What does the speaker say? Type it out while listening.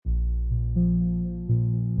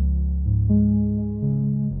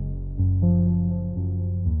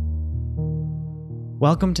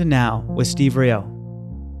Welcome to Now with Steve Rio.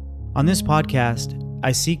 On this podcast,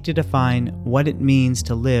 I seek to define what it means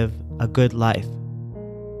to live a good life.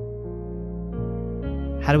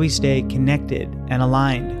 How do we stay connected and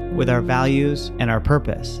aligned with our values and our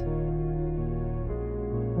purpose?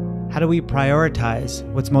 How do we prioritize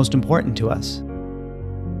what's most important to us?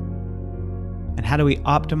 And how do we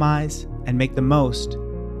optimize and make the most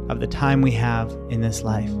of the time we have in this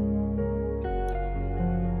life?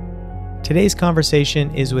 Today's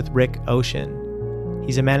conversation is with Rick Ocean.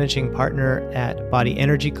 He's a managing partner at Body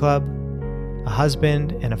Energy Club, a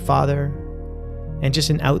husband and a father, and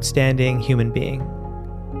just an outstanding human being.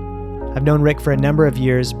 I've known Rick for a number of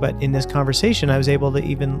years, but in this conversation, I was able to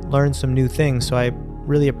even learn some new things, so I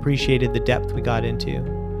really appreciated the depth we got into.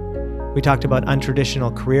 We talked about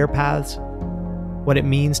untraditional career paths, what it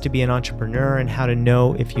means to be an entrepreneur, and how to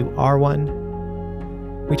know if you are one.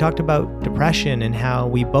 We talked about depression and how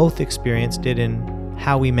we both experienced it and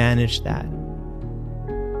how we managed that.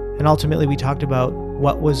 And ultimately, we talked about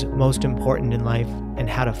what was most important in life and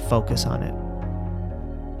how to focus on it.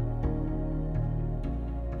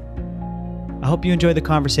 I hope you enjoy the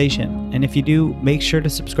conversation, and if you do, make sure to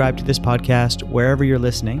subscribe to this podcast wherever you're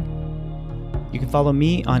listening. You can follow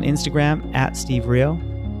me on Instagram at Steve Rio.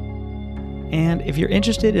 And if you're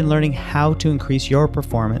interested in learning how to increase your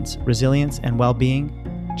performance, resilience, and well-being,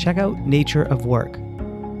 check out Nature of Work.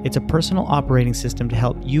 It's a personal operating system to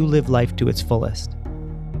help you live life to its fullest.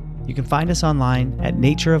 You can find us online at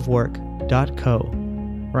natureofwork.co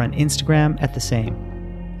or on Instagram at the same,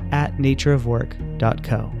 at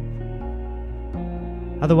natureofwork.co.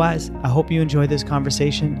 Otherwise, I hope you enjoy this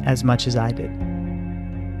conversation as much as I did.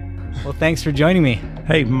 Well, thanks for joining me.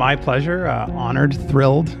 Hey, my pleasure. Honored,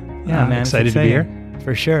 thrilled. Yeah, man. Excited to be here.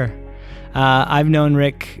 For sure. I've known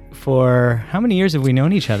Rick for, how many years have we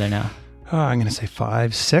known each other now? I'm going to say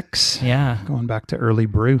 5, 6. Yeah. Going back to early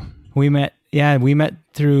brew. We met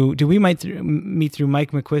through, did we meet through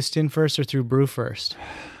Mike McQuiston first or through Brew first?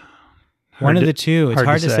 One of the two. It's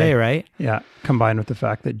hard to say, right? Yeah. Combined with the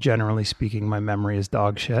fact that generally speaking, my memory is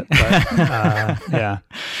dog shit. But yeah.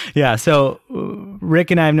 Yeah. So Rick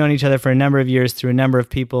and I have known each other for a number of years through a number of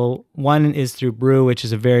people. One is through Brew, which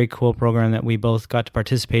is a very cool program that we both got to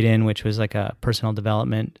participate in, which was like a personal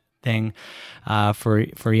development thing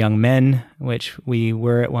for young men, which we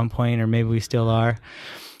were at one point, or maybe we still are.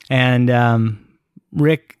 And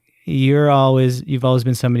Rick, you've always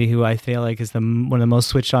been somebody who I feel like is one of the most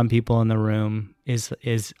switched on people in the room, is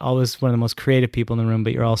always one of the most creative people in the room,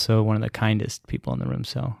 but you're also one of the kindest people in the room.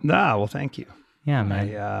 So well, thank you. Yeah,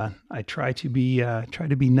 man. I try to be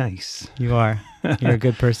nice. You are. You're a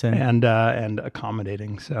good person. and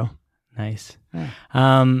accommodating. So nice.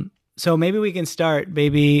 Yeah. So maybe we can start,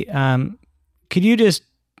 baby. Could you just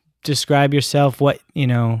describe yourself?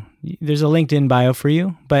 There's a LinkedIn bio for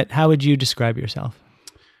you, but how would you describe yourself?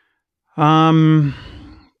 Well,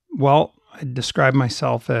 I describe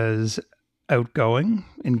myself as outgoing,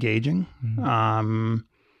 engaging,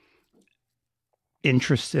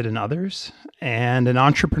 interested in others, and an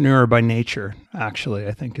entrepreneur by nature, actually,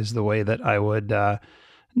 I think is the way that I would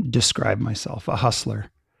describe myself, a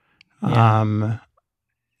hustler. Yeah.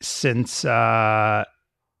 Since I've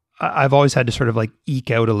always had to sort of like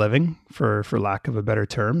eke out a living, for lack of a better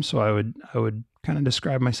term, so I would kind of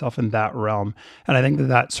describe myself in that realm. And I think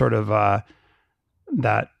that sort of,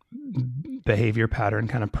 that behavior pattern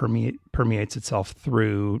kind of permeates itself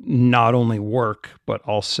through not only work, but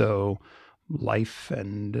also life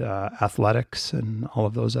and athletics and all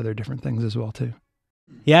of those other different things as well too.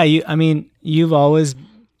 Yeah. You've always,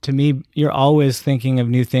 to me, you're always thinking of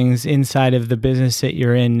new things inside of the business that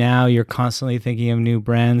you're in now. You're constantly thinking of new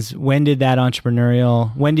brands. When did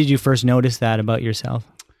you first notice that about yourself?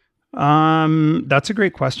 That's a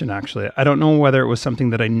great question, actually. I don't know whether it was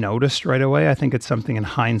something that I noticed right away. I think it's something in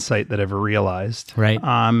hindsight that I've realized. Right.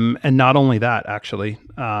 And not only that, actually,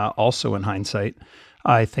 also in hindsight,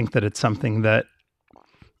 I think that it's something that,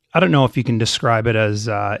 I don't know if you can describe it as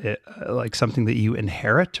like something that you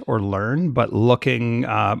inherit or learn, but looking,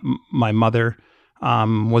 my mother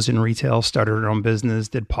was in retail, started her own business,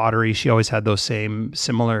 did pottery. She always had those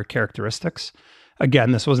similar characteristics.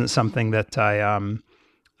 Again, this wasn't something that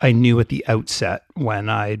I knew at the outset when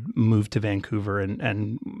I moved to Vancouver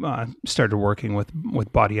and started working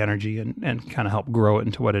with Body Energy and kind of helped grow it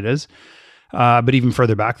into what it is. But even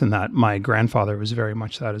further back than that, my grandfather was very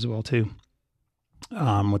much that as well too,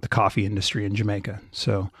 with the coffee industry in Jamaica.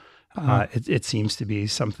 So It seems to be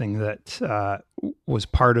something that was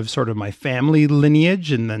part of sort of my family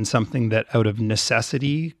lineage, and then something that out of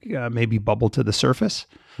necessity maybe bubbled to the surface.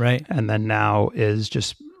 Right. And then now is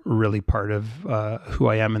just really part of who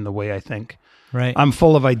I am and the way I think. Right. I'm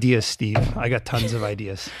full of ideas, Steve. I got tons of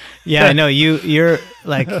ideas. Yeah, I know you're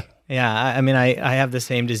like, yeah, I mean, I have the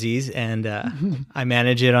same disease, and I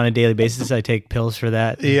manage it on a daily basis. I take pills for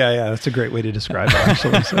that. Yeah. That's a great way to describe it,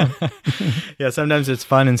 actually. So. Yeah, sometimes it's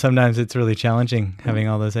fun and sometimes it's really challenging having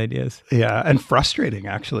all those ideas. Yeah. And frustrating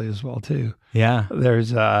actually as well too. Yeah.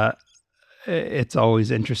 There's, it's always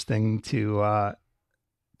interesting to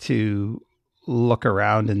look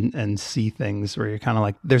around and see things where you're kind of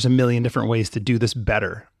like, there's a million different ways to do this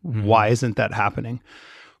better. Mm-hmm. Why isn't that happening?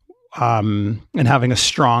 And having a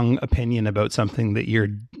strong opinion about something that you're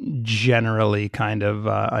generally kind of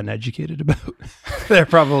uneducated about. There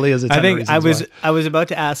probably is a ton of reasons why. I was about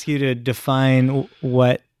to ask you to define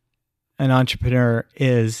what an entrepreneur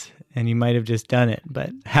is, and you might have just done it,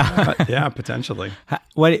 but how? Yeah, potentially.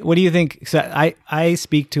 What do you think? So I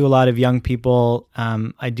speak to a lot of young people.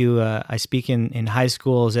 I speak in high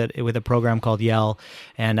schools with a program called Yell,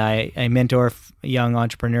 and I mentor young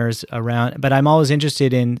entrepreneurs around. But I'm always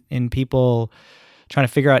interested in people trying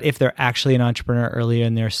to figure out if they're actually an entrepreneur earlier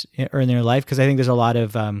in their life, because I think there's a lot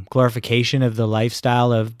of glorification of the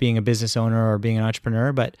lifestyle of being a business owner or being an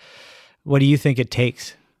entrepreneur. But what do you think it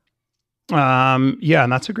takes? Yeah,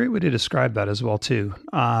 and that's a great way to describe that as well too.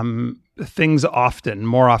 Things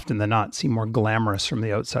more often than not, seem more glamorous from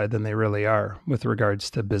the outside than they really are with regards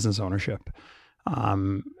to business ownership.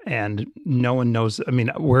 And no one knows. I mean,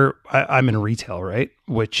 I'm in retail, right?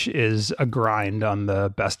 Which is a grind on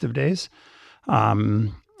the best of days. I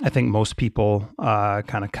think most people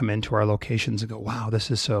kind of come into our locations and go, "Wow,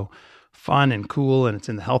 this is so fun and cool," and it's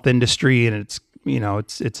in the health industry, and it's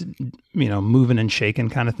moving and shaking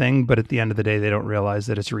kind of thing. But at the end of the day, they don't realize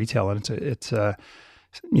that it's retail, and it's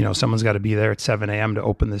someone's got to be there at 7 a.m. to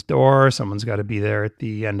open this door. Someone's got to be there at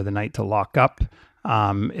the end of the night to lock up.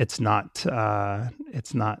 It's not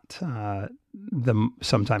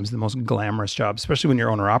sometimes the most glamorous job, especially when you're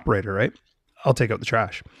owner operator, right? I'll take out the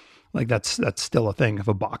trash. Like that's still a thing. If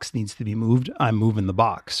a box needs to be moved, I'm moving the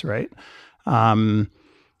box, right?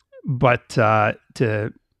 But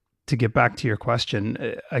to get back to your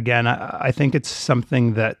question, again, I think it's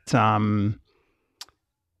something that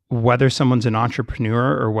whether someone's an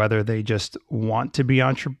entrepreneur or whether they just want to be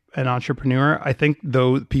an entrepreneur, I think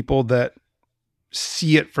though people that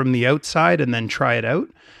see it from the outside and then try it out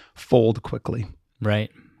fold quickly.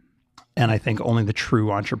 Right. And I think only the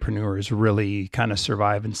true entrepreneurs really kind of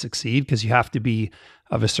survive and succeed, because you have to be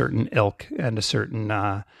of a certain ilk and a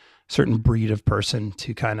certain breed of person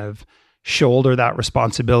to kind of shoulder that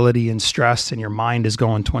responsibility and stress, and your mind is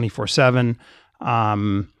going 24/7.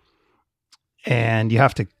 And you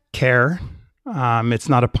have to care. It's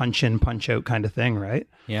not a punch in, punch out kind of thing, right?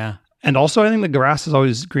 Yeah. And also I think the grass is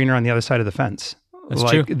always greener on the other side of the fence. That's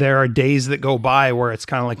true. There are days that go by where it's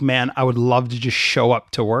kind of like, man, I would love to just show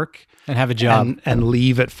up to work and have a job and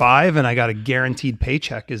leave at 5, and I got a guaranteed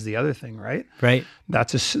paycheck is the other thing, right? Right.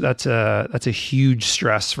 That's a huge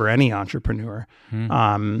stress for any entrepreneur.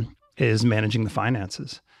 Is managing the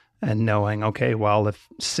finances and knowing, okay, well, if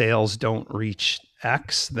sales don't reach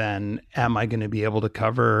X, then am I going to be able to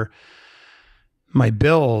cover my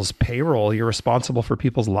bills, payroll? You're responsible for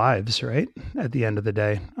people's lives, right? At the end of the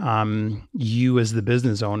day, you as the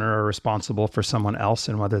business owner are responsible for someone else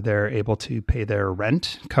and whether they're able to pay their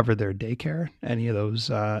rent, cover their daycare, any of those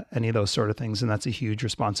sort of things. And that's a huge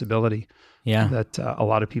responsibility. Yeah. That a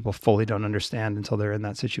lot of people fully don't understand until they're in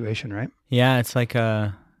that situation, right? Yeah. It's like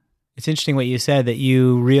it's interesting what you said, that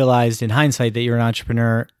you realized in hindsight that you're an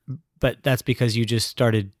entrepreneur, but that's because you just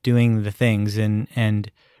started doing the things and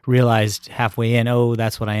realized halfway in, oh,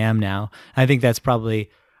 that's what I am now. I think that's probably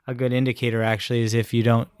a good indicator, actually, is if you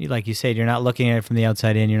don't, like you said, you're not looking at it from the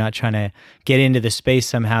outside in, you're not trying to get into the space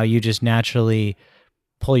somehow, you just naturally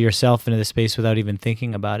pull yourself into the space without even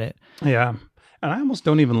thinking about it. Yeah. And I almost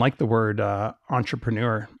don't even like the word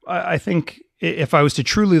entrepreneur. I think if I was to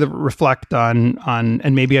truly reflect on,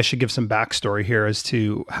 and maybe I should give some backstory here as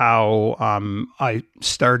to how I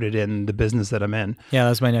started in the business that I'm in. Yeah,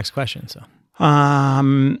 that's my next question. So,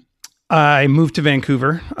 I moved to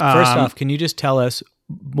Vancouver. First off, can you just tell us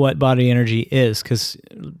what Body Energy is? Because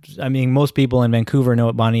I mean, most people in Vancouver know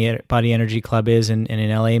what Body Energy Club is, and in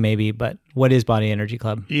LA maybe. But what is Body Energy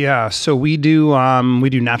Club? Yeah, so we do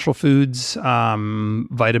natural foods,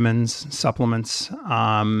 vitamins, supplements,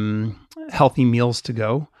 healthy meals to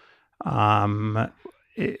go.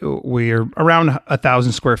 we're around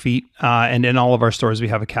 1,000 square feet. And in all of our stores, we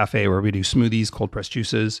have a cafe where we do smoothies, cold pressed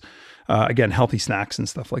juices, again, healthy snacks and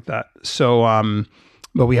stuff like that. So,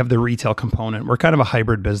 but we have the retail component. We're kind of a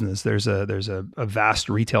hybrid business. There's a vast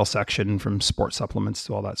retail section from sports supplements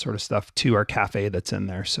to all that sort of stuff to our cafe that's in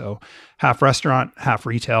there. So half restaurant, half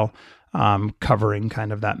retail, covering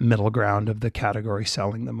kind of that middle ground of the category,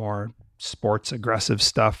 selling the more sports aggressive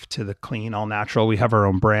stuff to the clean, all natural. We have our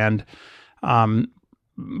own brand.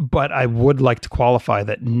 But I would like to qualify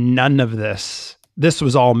that none of this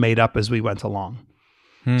was all made up as we went along.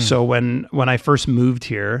 So when I first moved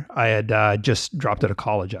here, I had just dropped out of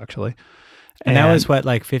college, actually. And that was what,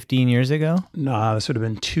 like 15 years ago? No, this would have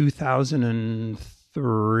been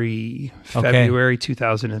 2003. Okay. February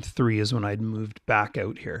 2003 is when I'd moved back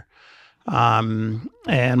out here. And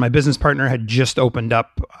my business partner had just opened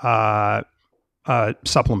up a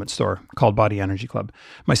supplement store called Body Energy Club.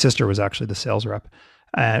 My sister was actually the sales rep.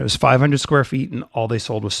 It was 500 square feet, and all they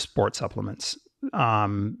sold was sports supplements.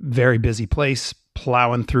 Very busy place,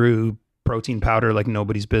 plowing through protein powder like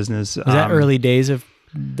nobody's business. Was that early days of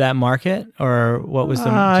that market, or what was the,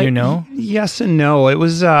 do you know? Yes and no. It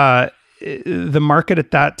was, the market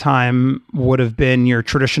at that time would have been your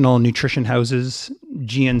traditional nutrition houses,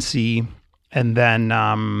 GNC, and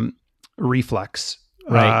then, Reflex.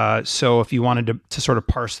 Right. So if you wanted to sort of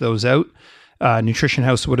parse those out, Nutrition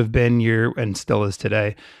House would have been and still is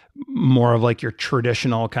today, more of like your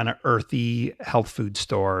traditional kind of earthy health food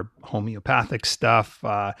store, homeopathic stuff.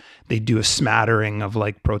 They do a smattering of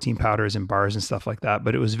like protein powders and bars and stuff like that,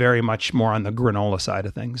 but it was very much more on the granola side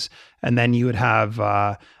of things. And then you would have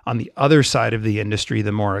on the other side of the industry,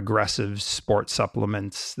 the more aggressive sports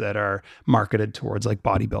supplements that are marketed towards like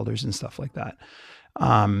bodybuilders and stuff like that.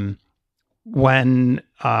 When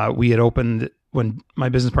my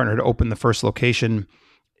business partner had opened the first location,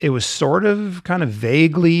 it was sort of kind of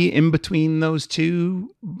vaguely in between those two,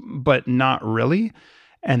 but not really.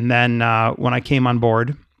 And then when I came on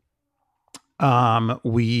board,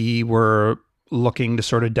 we were looking to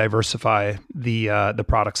sort of diversify the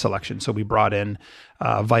product selection. So we brought in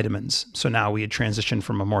vitamins. So now we had transitioned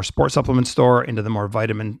from a more sports supplement store into the more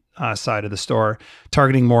vitamin side of the store,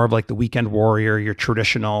 targeting more of like the weekend warrior, your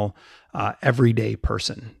traditional everyday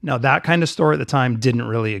person. Now that kind of store at the time didn't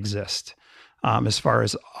really exist as far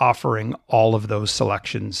as offering all of those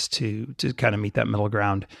selections to kind of meet that middle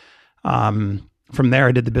ground. From there,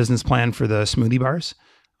 I did the business plan for the smoothie bars.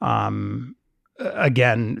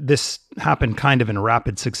 Again, this happened kind of in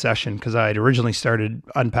rapid succession because I had originally started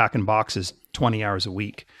unpacking boxes 20 hours a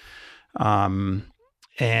week. And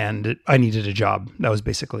I needed a job. That was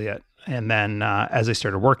basically it. And then as I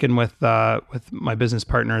started working with my business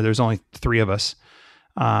partner, there's only 3 of us.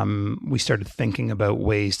 We started thinking about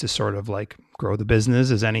ways to sort of like grow the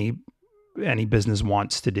business as any business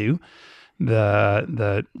wants to do.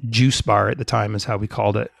 The juice bar at the time is how we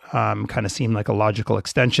called it. Kind of seemed like a logical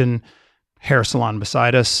extension. Hair salon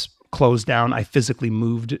beside us closed down. I physically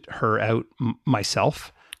moved her out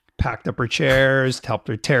myself, packed up her chairs, helped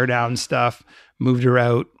her tear down stuff, moved her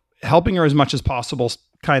out, helping her as much as possible,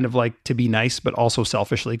 kind of like to be nice, but also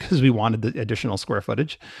selfishly because we wanted the additional square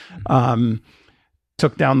footage.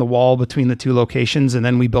 Took down the wall between the 2 locations, and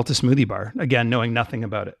then we built a smoothie bar, again, knowing nothing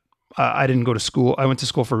about it. I didn't go to school. I went to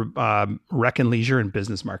school for rec and leisure and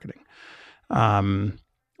business marketing.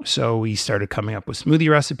 So we started coming up with smoothie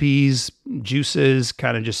recipes, juices,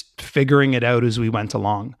 kind of just figuring it out as we went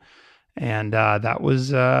along. And that was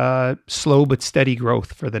slow but steady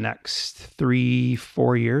growth for the next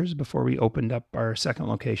 3-4 years before we opened up our second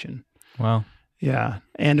location. Wow. Yeah.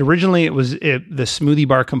 And originally the smoothie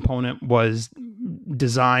bar component was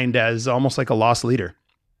designed as almost like a loss leader.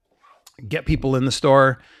 Get people in the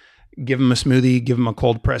store, give them a smoothie, give them a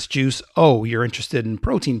cold pressed juice. Oh, you're interested in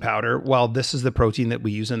protein powder? Well, this is the protein that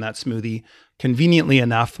we use in that smoothie. Conveniently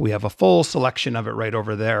enough, we have a full selection of it right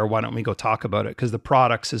over there. Why don't we go talk about it? Because the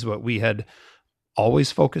products is what we had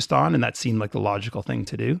always focused on, and that seemed like the logical thing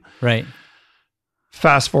to do. Right.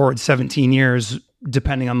 Fast forward 17 years,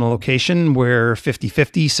 depending on the location, we're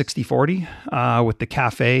 50-50, 60-40 with the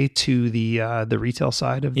cafe to the retail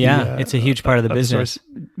side of it's a huge part of the business.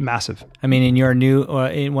 Massive. I mean,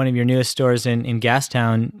 in one of your newest stores in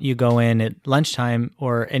Gastown, you go in at lunchtime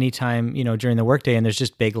or anytime, during the workday, and there's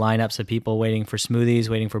just big lineups of people waiting for smoothies,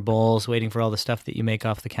 waiting for bowls, waiting for all the stuff that you make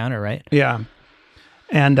off the counter, right? Yeah.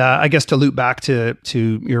 And I guess to loop back to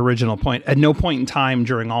your original point, at no point in time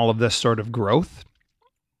during all of this sort of growth,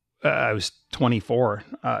 I was 24.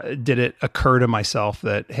 Did it occur to myself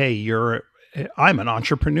that, hey, I'm an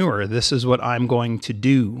entrepreneur. This is what I'm going to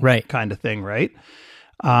do, right? Kind of thing, right?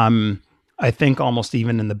 I think almost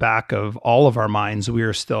even in the back of all of our minds, we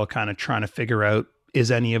are still kind of trying to figure out, is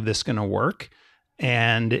any of this going to work?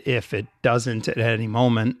 And if it doesn't at any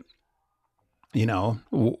moment,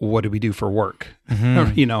 what do we do for work?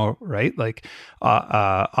 Right? Like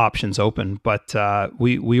options open. But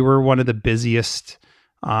we were one of the busiest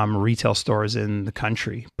retail stores in the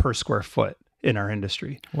country per square foot in our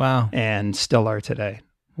industry. Wow. And still are today,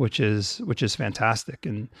 which is fantastic.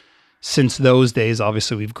 And since those days,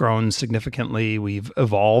 obviously we've grown significantly. We've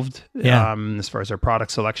evolved as far as our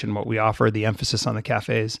product selection, what we offer, the emphasis on the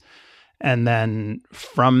cafes. And then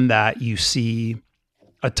from that, you see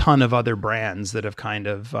a ton of other brands that have kind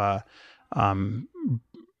of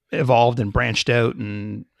evolved and branched out.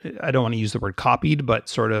 And I don't want to use the word copied, but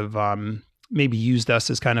sort of maybe used us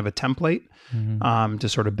as kind of a template to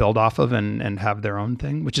sort of build off of and have their own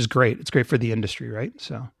thing, which is great. It's great for the industry, right?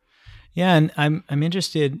 So, yeah, and I'm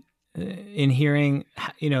interested in hearing,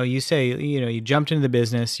 you say, you jumped into the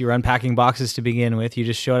business, you were unpacking boxes to begin with, you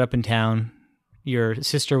just showed up in town. Your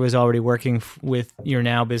sister was already working with your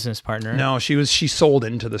now business partner. No, she sold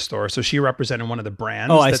into the store. So she represented one of the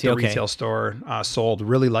brands retail store sold.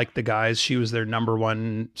 Really liked the guys. She was their number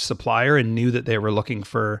one supplier and knew that they were looking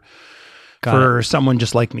for someone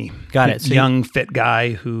just like me. Got it. So young, fit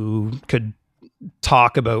guy who could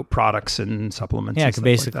talk about products and supplements. Yeah, and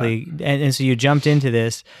basically. Like and so you jumped into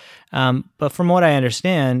this. But from what I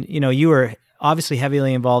understand, you were obviously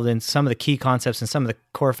heavily involved in some of the key concepts and some of the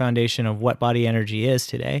core foundation of what Body Energy is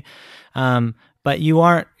today. But you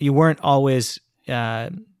weren't always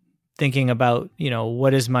thinking about,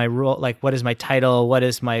 what is my role, like what is my title, what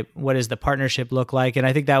is the partnership look like? And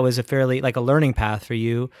I think that was a fairly like a learning path for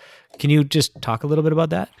you. Can you just talk a little bit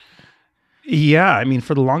about that? Yeah, I mean,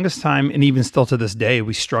 for the longest time, and even still to this day,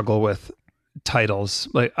 we struggle with titles.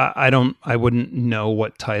 Like I wouldn't know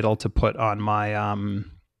what title to put on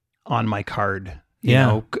my card.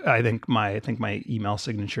 I think my email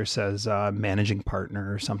signature says managing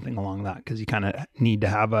partner or something along that, because you kind of need to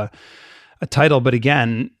have a title. But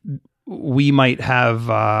again, we might have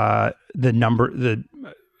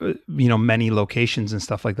many locations and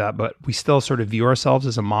stuff like that, but we still sort of view ourselves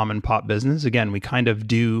as a mom and pop business. Again, we kind of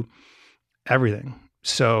do everything.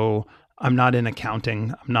 So I'm not in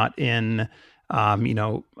accounting. I'm not in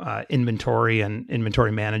inventory and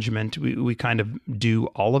inventory management. We kind of do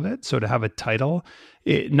all of it. So to have a title,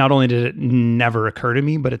 not only did it never occur to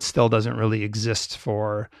me, but it still doesn't really exist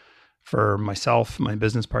for myself, my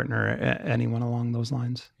business partner, anyone along those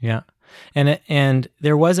lines. Yeah. And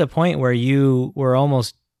there was a point where you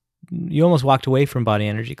almost walked away from Body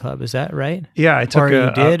Energy Club. Is that right? Yeah, I took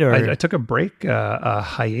I took a break, a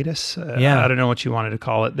hiatus. I don't know what you wanted to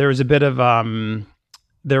call it. There was a bit of,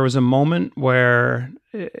 there was a moment where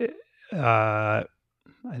I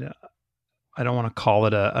don't want to call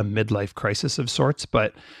it a midlife crisis of sorts,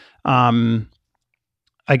 but I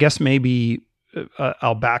guess maybe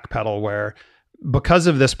I'll backpedal where, because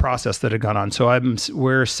of this process that had gone on. So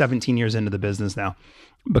we're 17 years into the business now.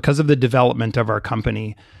 Because of the development of our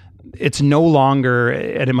company, it's no longer,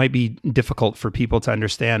 and it might be difficult for people to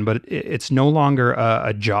understand, but it's no longer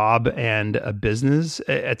a job and a business.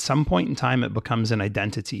 At some point in time, it becomes an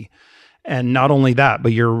identity. And not only that,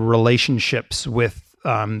 but your relationships with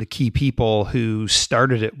the key people who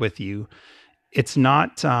started it with you. It's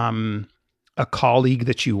not a colleague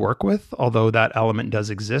that you work with, although that element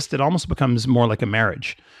does exist. It almost becomes more like a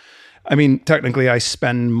marriage. I mean, technically, I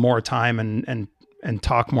spend more time and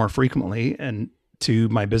talk more frequently and to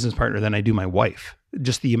my business partner than I do my wife.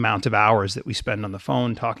 Just the amount of hours that we spend on the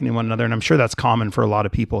phone talking to one another. And I'm sure that's common for a lot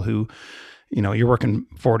of people who, you're working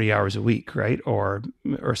 40 hours a week, right? Or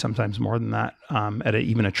sometimes more than that. At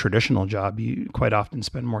even a traditional job, you quite often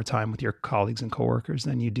spend more time with your colleagues and coworkers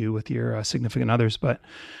than you do with your significant others. But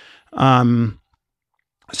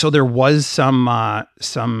so there was some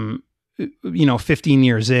 15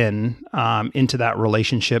 years into that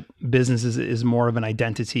relationship, business is more of an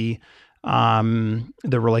identity.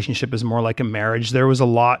 The relationship is more like a marriage. There was a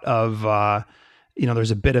lot of,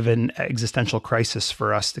 there's a bit of an existential crisis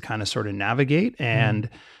for us to kind of sort of navigate, and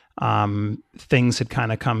things had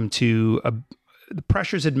kind of come to the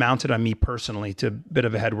pressures had mounted on me personally to a bit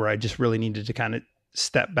of a head where I just really needed to kind of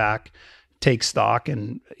step back, take stock,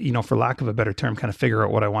 and, for lack of a better term, kind of figure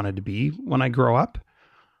out what I wanted to be when I grow up,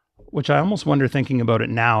 which I almost wonder, thinking about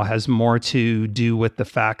it now, has more to do with the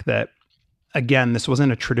fact that, again, this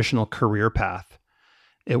wasn't a traditional career path.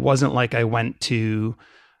 It wasn't like I went to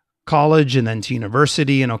college and then to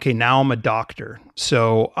university and, okay, now I'm a doctor,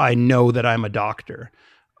 so I know that I'm a doctor.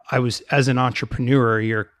 As an entrepreneur,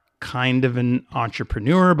 you're kind of an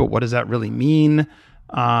entrepreneur, but what does that really mean?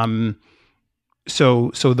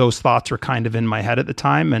 so those thoughts were kind of in my head at the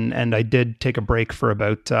time, and I did take a break for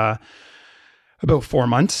about 4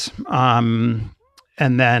 months.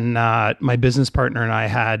 And then my business partner and I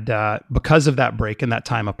had, because of that break and that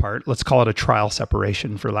time apart, let's call it a trial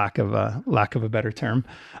separation for lack of a better term.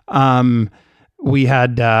 We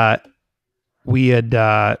had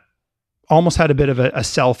almost had a bit of a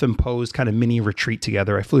self-imposed kind of mini retreat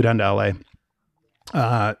together. I flew down to LA,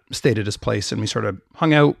 stayed at his place, and we sort of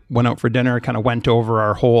hung out, went out for dinner, kind of went over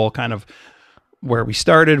our whole kind of where we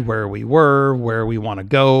started, where we were, where we want to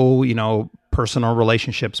go, personal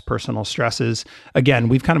relationships, personal stresses. Again,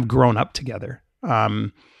 we've kind of grown up together.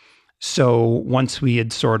 So once we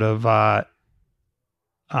had sort of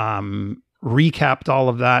recapped all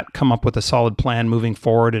of that, come up with a solid plan moving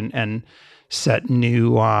forward, and set a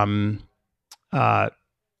new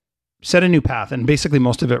path. And basically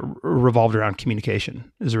most of it revolved around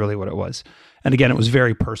communication is really what it was. And again, it was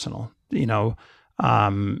very personal,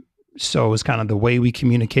 so it was kind of the way we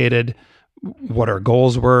communicated, what our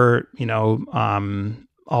goals were,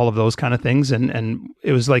 all of those kind of things. And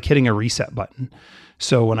it was like hitting a reset button.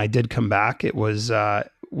 So when I did come back, it was,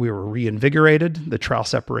 we were reinvigorated. The trial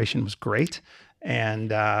separation was great.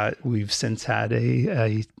 And we've since had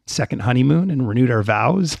a second honeymoon and renewed our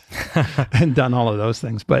vows and done all of those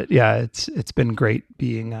things. But yeah, it's been great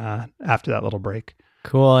being after that little break.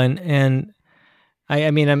 Cool. And I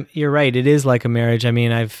mean, you're right. It is like a marriage. I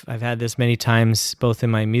mean, I've had this many times, both in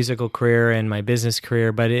my musical career and my business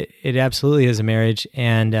career, but it absolutely is a marriage.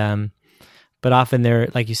 And, but often there,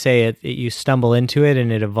 like you say, you stumble into it and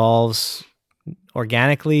it evolves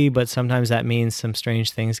organically, but sometimes that means some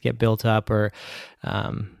strange things get built up and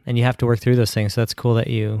you have to work through those things. So that's cool that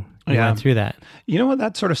you went through that. You know what,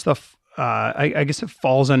 that sort of stuff, I guess it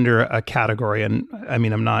falls under a category. And I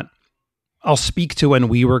mean, I'll speak to when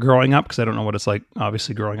we were growing up, because I don't know what it's like,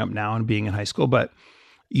 obviously, growing up now and being in high school, but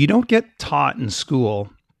you don't get taught in school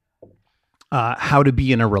how to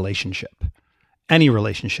be in a relationship, any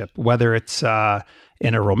relationship, whether it's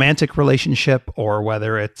in a romantic relationship or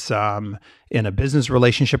whether it's in a business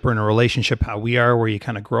relationship or in a relationship how we are, where you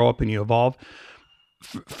kind of grow up and you evolve.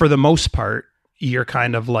 For the most part, you're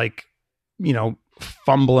kind of like,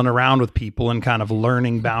 fumbling around with people and kind of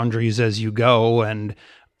learning boundaries as you go. And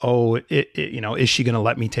is she going to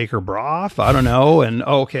let me take her bra off? I don't know. And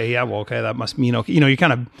that must mean okay. You're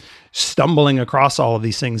kind of stumbling across all of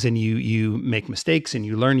these things, and you make mistakes and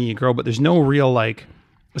you learn and you grow. But there's no real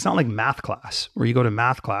it's not like math class where you go to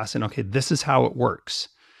math class and okay, this is how it works.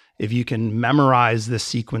 If you can memorize this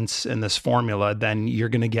sequence and this formula, then you're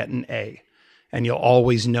going to get an A, and you'll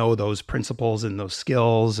always know those principles and those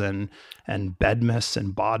skills and bedmas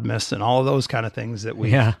and bodmas and all of those kind of things that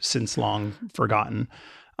we've since long forgotten.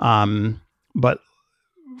 But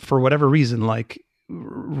for whatever reason,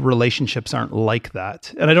 relationships aren't like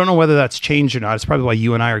that. And I don't know whether that's changed or not. It's probably why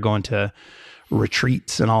you and I are going to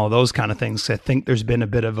retreats and all of those kind of things. I think there's been a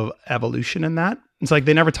bit of an evolution in that. It's like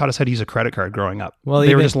they never taught us how to use a credit card growing up. Well,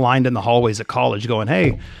 they were just lined in the hallways at college going,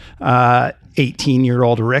 hey,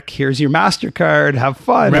 18-year-old Rick, here's your MasterCard. Have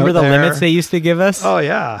fun. Remember the limits they used to give us? Oh,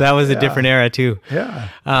 yeah. That was a different era, too. Yeah.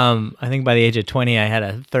 I think by the age of 20, I had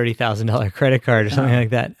a $30,000 credit card or something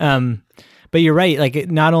like that. But you're right.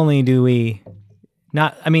 Not only do we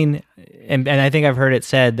not, I mean, and I think I've heard it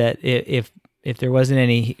said that if there wasn't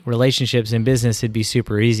any relationships in business, it'd be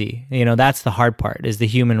super easy. That's the hard part, is the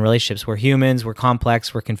human relationships. We're humans, we're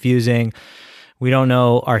complex, we're confusing. We don't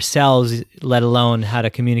know ourselves, let alone how to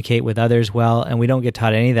communicate with others well, and we don't get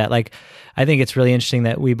taught any of that. I think it's really interesting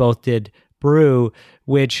that we both did Brew,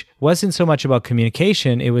 which wasn't so much about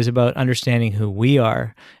communication, it was about understanding who we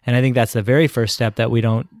are. And I think that's the very first step that we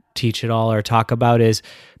don't teach at all or talk about, is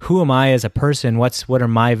who am I as a person? What are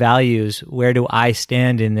my values? Where do I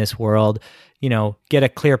stand in this world? Get a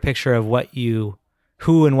clear picture of who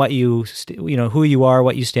you are,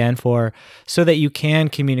 what you stand for, so that you can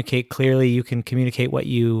communicate clearly. You can communicate what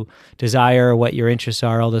you desire, what your interests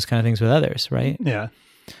are, all those kind of things with others, right? Yeah.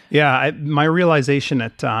 Yeah. My realization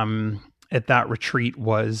at that retreat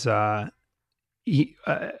was,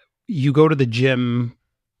 you go to the gym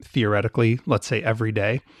theoretically, let's say every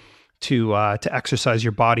day, to exercise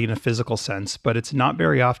your body in a physical sense, but it's not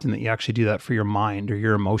very often that you actually do that for your mind or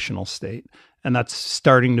your emotional state. And that's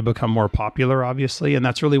starting to become more popular, obviously. And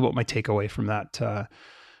that's really what my takeaway from that,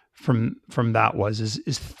 from that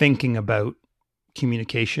is thinking about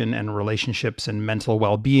communication and relationships and mental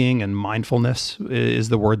well-being, and mindfulness is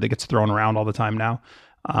the word that gets thrown around all the time now.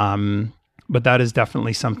 But that is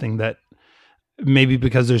definitely something that maybe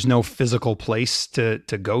because there's no physical place to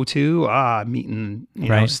go to. Meeting,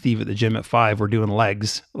 Right. Steve at the gym at 5, we're doing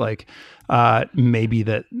legs. Like, maybe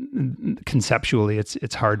that conceptually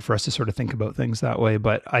it's hard for us to sort of think about things that way,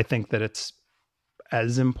 but I think that it's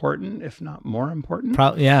as important, if not more important.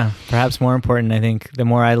 Perhaps more important. I think the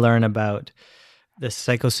more I learn about the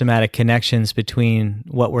psychosomatic connections between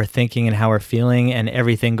what we're thinking and how we're feeling and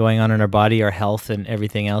everything going on in our body, our health and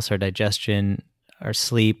everything else, our digestion, our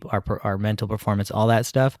sleep, our mental performance, all that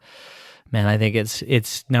stuff, man, I think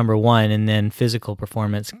it's number one, and then physical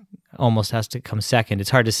performance almost has to come second.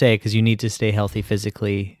 It's hard to say because you need to stay healthy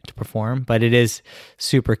physically to perform, but it is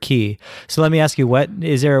super key. So let me ask you, what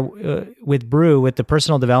is there with Brew, with the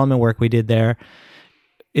personal development work we did there,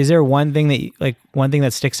 is there one thing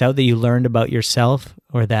that sticks out that you learned about yourself,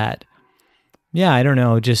 or that, I don't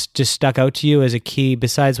know, just stuck out to you as a key,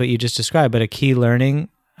 besides what you just described, but a key learning,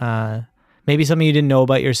 maybe something you didn't know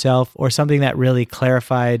about yourself, or something that really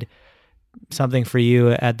clarified something for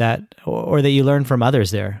you at that, or that you learned from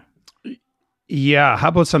others there? Yeah. How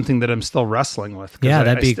about something that I'm still wrestling with?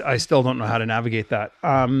 I still don't know how to navigate that.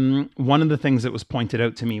 One of the things that was pointed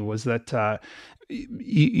out to me was that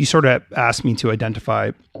you sort of asked me to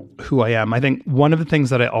identify who I am. I think one of the things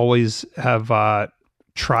that I always have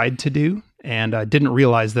tried to do, and I didn't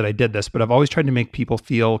realize that I did this, but I've always tried to make people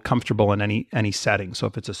feel comfortable in any setting. So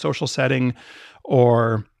if it's a social setting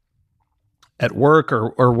or at work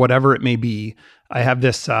or whatever it may be, I have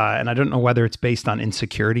this, and I don't know whether it's based on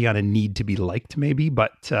insecurity, on a need to be liked maybe,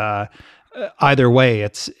 but either way,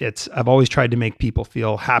 I've always tried to make people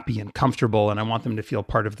feel happy and comfortable, and I want them to feel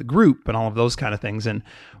part of the group and all of those kind of things. And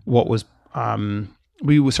what was,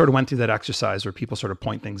 we sort of went through that exercise where people sort of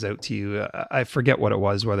point things out to you. I forget what it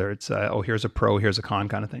was, whether it's, here's a pro, here's a con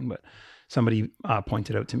kind of thing, but somebody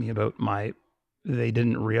pointed out to me about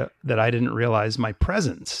that I didn't realize my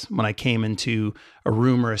presence when I came into a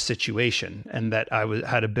room or a situation, and that I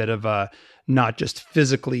had a bit of a not just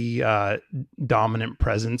physically dominant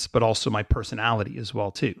presence, but also my personality as well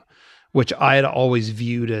too, which I had always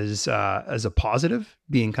viewed as a positive,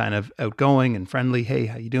 being kind of outgoing and friendly. Hey,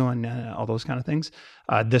 how you doing? All those kind of things.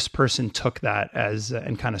 This person took that as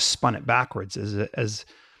and kind of spun it backwards as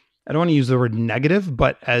I don't want to use the word negative,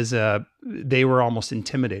 but as they were almost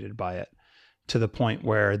intimidated by it, to the point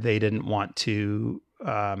where they didn't want to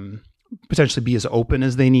potentially be as open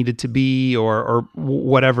as they needed to be, or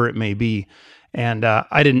whatever it may be. And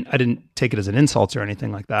I didn't take it as an insult or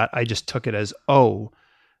anything like that. I just took it as,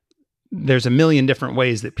 there's a million different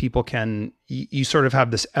ways that people can. You sort of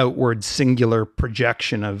have this outward singular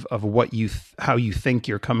projection of what how you think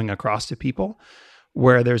you're coming across to people,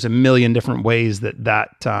 where there's a million different ways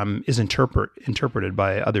that is interpreted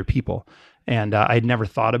by other people. And I'd never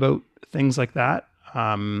thought about things like that.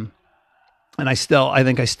 And I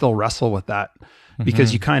think I still wrestle with that,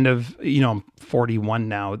 because you kind of, I'm 41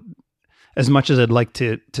 now. As much as I'd like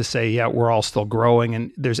to say, we're all still growing,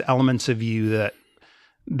 and there's elements of you that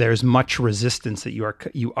there's much resistance that you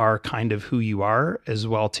are kind of who you are as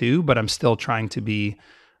well too. But I'm still trying to be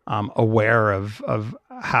aware of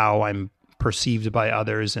how I'm perceived by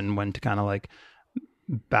others, and when to kind of like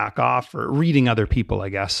back off, or reading other people, I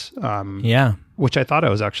guess. Which I thought I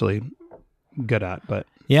was actually good at, but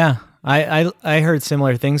I heard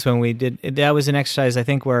similar things when we did. That was an exercise, I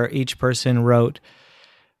think, where each person wrote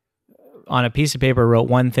on a piece of paper, wrote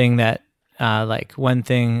one thing that, one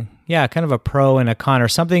thing, kind of a pro and a con, or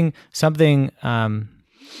something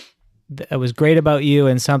that was great about you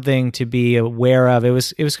and something to be aware of. It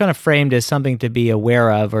was kind of framed as something to be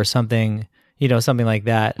aware of, or something, something like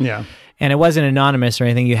that. Yeah. And it wasn't anonymous or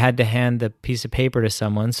anything. You had to hand the piece of paper to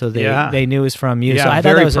someone, so they knew it was from you. Yeah, so I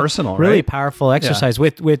thought that was personal, a really powerful exercise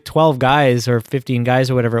with 12 guys or 15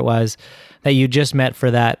 guys or whatever it was that you just met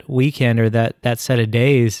for that weekend or that set of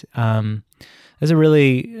days. It was a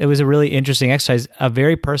really interesting exercise, a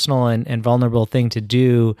very personal and vulnerable thing to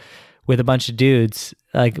do with a bunch of dudes,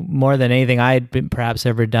 like more than anything I had perhaps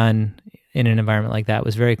ever done in an environment like that. It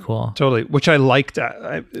was very cool. Totally, which I liked.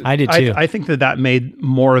 I did too. I think that made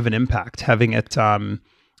more of an impact, having it, when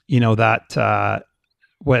that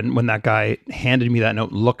guy handed me that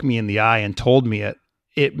note, looked me in the eye and told me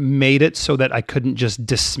it made it so that I couldn't just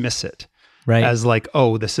dismiss it as like,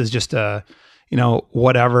 this is just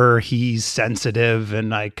whatever, he's sensitive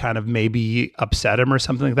and I kind of maybe upset him or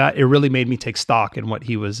something like that. It really made me take stock in what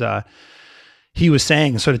he was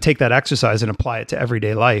saying. So to take that exercise and apply it to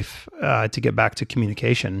everyday life, to get back to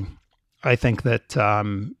communication, I think that,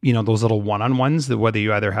 those little one-on-ones, that whether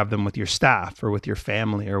you either have them with your staff or with your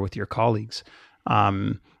family or with your colleagues,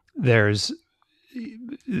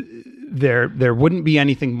 there wouldn't be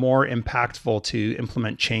anything more impactful to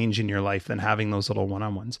implement change in your life than having those little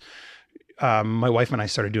one-on-ones. My wife and I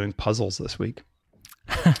started doing puzzles this week.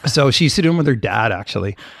 So she used to do them with her dad,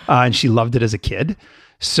 actually, and she loved it as a kid.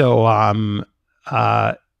 So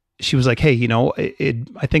she was like, hey,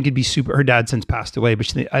 I think it'd be super, her dad since passed away,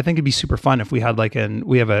 but I think it'd be super fun if we had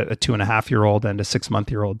we have a 2.5-year-old and a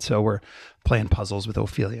 6-month-year-old. So we're playing puzzles with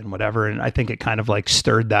Ophelia and whatever. And I think it kind of like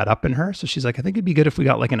stirred that up in her. So she's like, I think it'd be good if we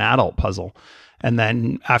got like an adult puzzle. And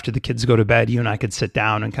then after the kids go to bed, you and I could sit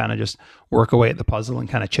down and kind of just work away at the puzzle and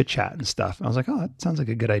kind of chit chat and stuff. And I was like, oh, that sounds like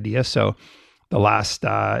a good idea. So the last,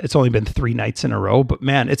 it's only been 3 nights in a row, but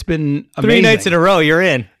man, it's been amazing. 3 nights in a row, you're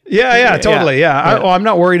in. Yeah, totally. Yeah. I'm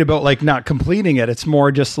not worried about like not completing it. It's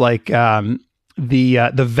more just like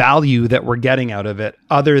the value that we're getting out of it,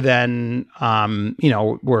 other than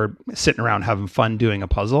we're sitting around having fun doing a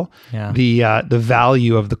puzzle. Yeah. The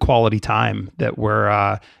value of the quality time that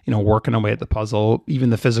we're working away at the puzzle, even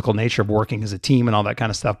the physical nature of working as a team and all that kind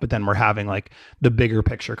of stuff. But then we're having like the bigger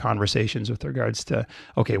picture conversations with regards to,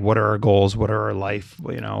 okay, what are our goals? What are our life?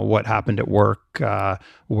 What happened at work? Where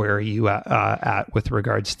are you at with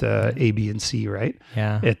regards to A, B, and C? Right?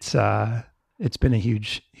 Yeah. It's been a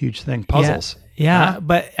huge thing. Puzzles. Yeah.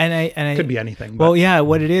 But I could be anything. Well, yeah,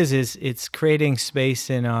 what it is it's creating space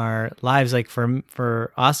in our lives. Like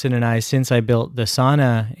for Austin and I, since I built the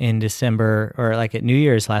sauna in December, or like at New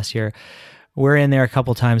Year's last year, we're in there a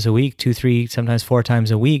couple times a week, 2, 3, sometimes 4 times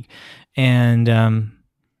a week. And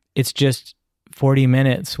it's just 40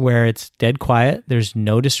 minutes where it's dead quiet. There's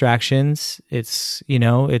no distractions.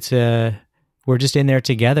 We're just in there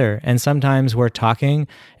together. And sometimes we're talking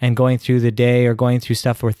and going through the day or going through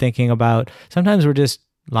stuff we're thinking about. Sometimes we're just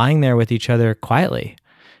lying there with each other quietly.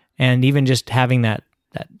 And even just having that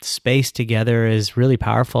space together is really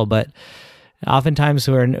powerful. But oftentimes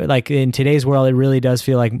we're like, in today's world, it really does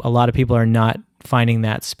feel like a lot of people are not finding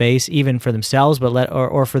that space, even for themselves, but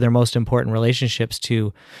or for their most important relationships,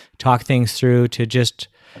 to talk things through, to just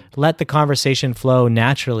let the conversation flow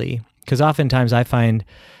naturally. Because oftentimes I find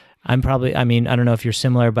I don't know if you're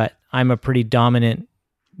similar, but I'm a pretty dominant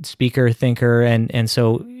speaker, thinker. And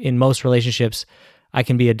so in most relationships, I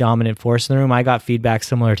can be a dominant force in the room. I got feedback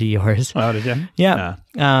similar to yours. Oh, did you? Yeah.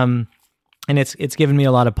 And it's given me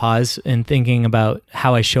a lot of pause in thinking about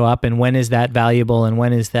how I show up and when is that valuable and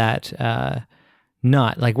when is that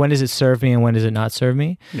not. Like, when does it serve me and when does it not serve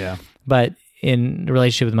me? Yeah. But in the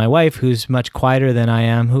relationship with my wife, who's much quieter than I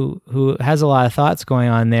am, who has a lot of thoughts going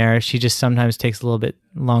on there, she just sometimes takes a little bit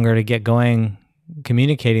longer to get going,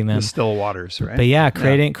 communicating them. The still waters, right? But yeah,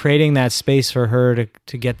 creating that space for her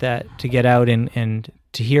to get out and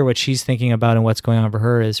to hear what she's thinking about and what's going on for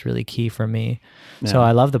her is really key for me. Yeah. So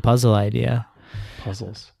I love the puzzle idea.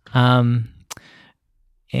 Puzzles. And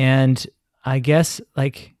I guess,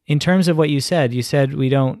 like, in terms of what you said we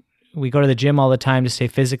go to the gym all the time to stay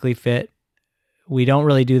physically fit. We don't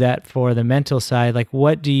really do that for the mental side. Like,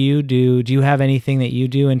 what do you do? Do you have anything that you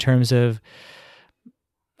do in terms of,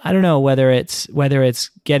 I don't know, whether it's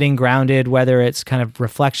getting grounded, whether it's kind of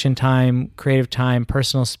reflection time, creative time,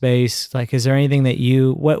 personal space? Like, is there anything that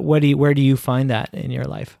where do you find that in your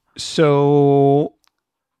life? So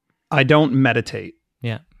I don't meditate.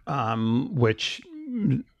 Yeah. Which,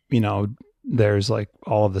 there's like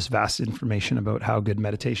all of this vast information about how good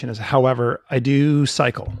meditation is. However, I do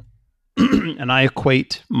cycle. And I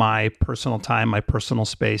equate my personal time, my personal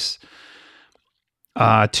space,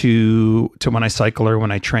 to when I cycle or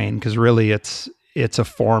when I train, because really it's a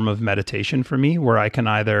form of meditation for me, where I can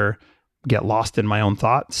either get lost in my own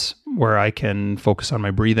thoughts, where I can focus on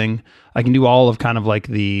my breathing. I can do all of kind of like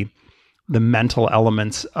the mental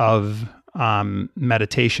elements of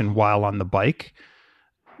meditation while on the bike.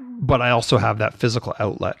 But I also have that physical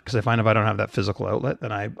outlet, because I find if I don't have that physical outlet,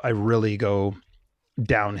 then I really go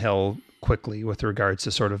downhill quickly with regards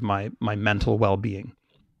to sort of my mental well-being.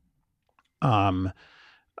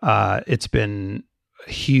 It's been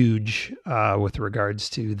huge with regards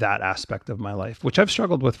to that aspect of my life, which I've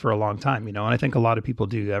struggled with for a long time, and I think a lot of people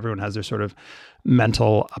do. Everyone has their sort of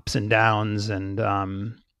mental ups and downs, and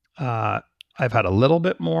I've had a little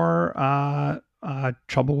bit more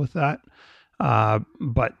trouble with that.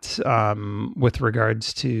 But with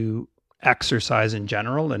regards to exercise in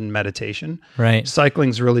general and meditation, right,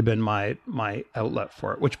 cycling's really been my outlet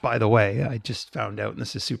for it, which, by the way, I just found out, and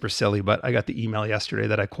this is super silly, but I got the email yesterday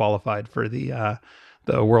that I qualified for the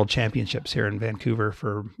World Championships here in Vancouver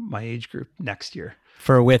for my age group next year.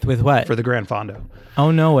 With what? For the Gran Fondo. Oh,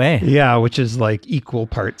 no way. Yeah, which is like equal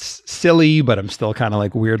parts silly, but I'm still kind of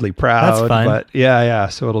like weirdly proud. That's fun. But yeah.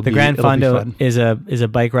 So it'll be the Gran Fondo fun. is a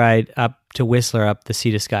bike ride up to Whistler, up the Sea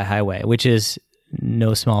to Sky Highway, which is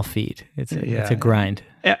no small feat. It's a grind.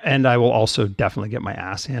 And I will also definitely get my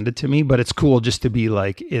ass handed to me, but it's cool just to be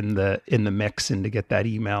like in the mix and to get that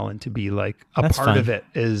email and to be like That's part fun. Of it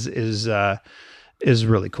is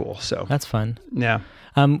really cool. So that's fun. Yeah.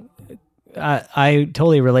 I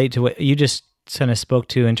totally relate to what you just kind of spoke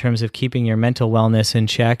to in terms of keeping your mental wellness in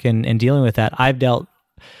check and dealing with that. I've dealt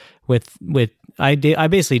with I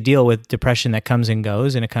basically deal with depression that comes and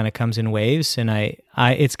goes, and it kind of comes in waves. And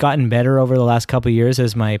it's gotten better over the last couple of years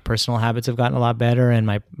as my personal habits have gotten a lot better, and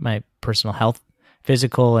my personal health,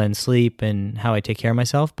 physical and sleep, and how I take care of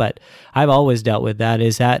myself. But I've always dealt with that.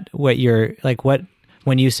 Is that what you're like? What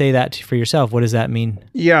when you say that for yourself, what does that mean?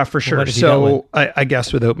 Yeah, for sure. So I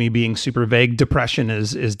guess without me being super vague, depression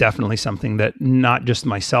is definitely something that not just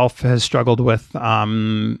myself has struggled with,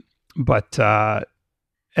 but.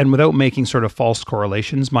 And without making sort of false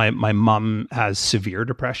correlations, my mom has severe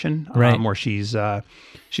depression, right. Where she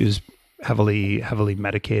was heavily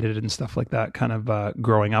medicated and stuff like that, kind of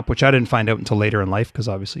growing up, which I didn't find out until later in life, because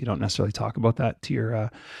obviously you don't necessarily talk about that to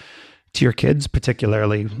your kids,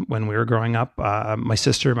 particularly when we were growing up. My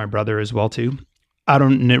sister, my brother as well too. I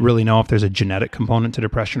don't really know if there's a genetic component to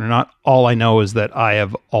depression or not. All I know is that I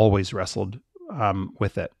have always wrestled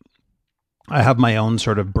with it. I have my own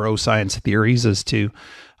sort of bro science theories as to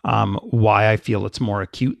why I feel it's more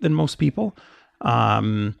acute than most people.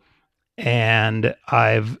 And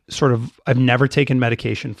I've never taken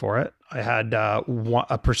medication for it. I had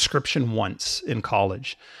a prescription once in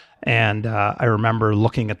college, and I remember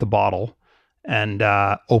looking at the bottle and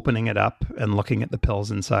opening it up and looking at the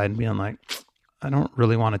pills inside and being like, I don't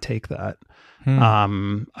really want to take that.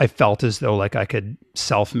 I felt as though like I could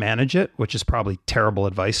self-manage it, which is probably terrible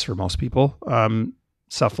advice for most people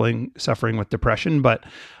suffering with depression. But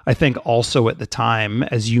I think also at the time,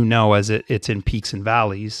 as you know, as it's in peaks and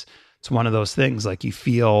valleys, it's one of those things like you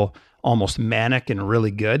feel almost manic and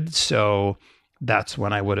really good. So that's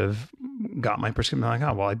when I would have got my prescription. Like,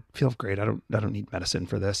 oh, well, I feel great. I don't need medicine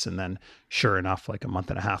for this. And then sure enough, like a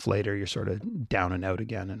month and a half later, you're sort of down and out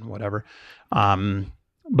again and whatever.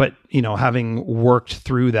 But, having worked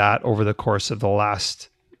through that over the course of the last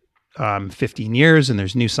 15 years, and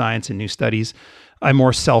there's new science and new studies, I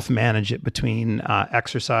more self-manage it between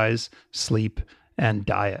exercise, sleep, and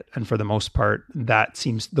diet. And for the most part,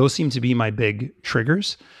 those seem to be my big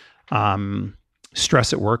triggers.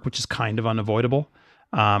 Stress at work, which is kind of unavoidable,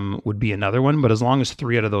 would be another one. But as long as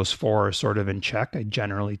 3 out of those 4 are sort of in check, I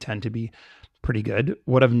generally tend to be pretty good.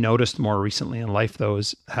 What I've noticed more recently in life, though,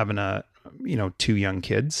 is having 2 young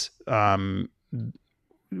kids.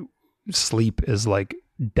 Sleep is like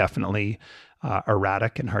definitely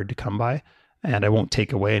erratic and hard to come by. And I won't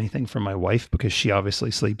take away anything from my wife because she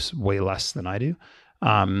obviously sleeps way less than I do.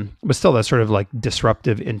 But still, that sort of like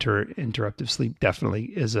disruptive interruptive sleep definitely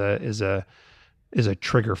is a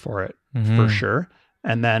trigger for it, for sure.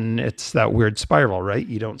 And then it's that weird spiral, right?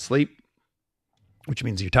 You don't sleep, which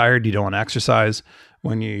means you're tired. You don't want to exercise.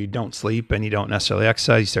 When you don't sleep and you don't necessarily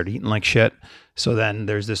exercise, you start eating like shit. So then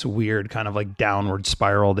there's this weird kind of like downward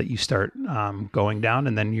spiral that you start going down,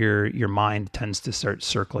 and then your mind tends to start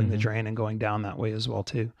circling the drain and going down that way as well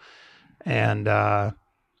too. And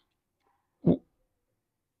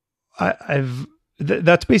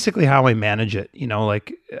that's basically how I manage it.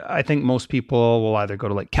 Like I think most people will either go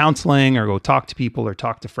to like counseling or go talk to people or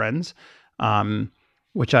talk to friends,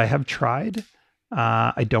 which I have tried.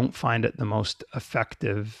 I don't find it the most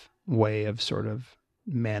effective way of sort of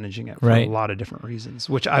managing it for a lot of different reasons,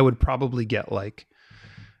 which I would probably get like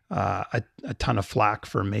a ton of flack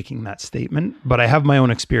for making that statement, but I have my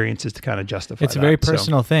own experiences to kind of justify It's a very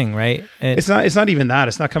personal thing, right? It's not even that.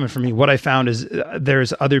 It's not coming from me. What I found is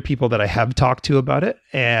there's other people that I have talked to about it,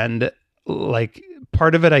 and like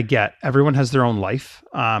part of it I get. Everyone has their own life.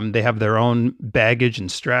 They have their own baggage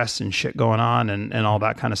and stress and shit going on and all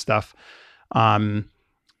that kind of stuff.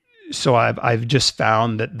 So I've just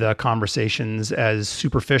found that the conversations, as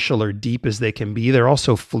superficial or deep as they can be, they're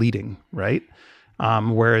also fleeting, right?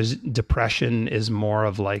 Whereas depression is more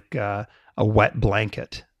of like a wet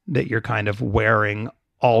blanket that you're kind of wearing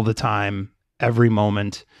all the time, every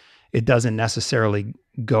moment. It doesn't necessarily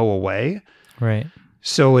go away. Right.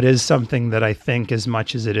 So it is something that I think, as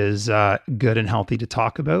much as it is good and healthy to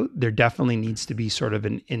talk about, there definitely needs to be sort of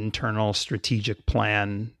an internal strategic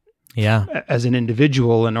plan as an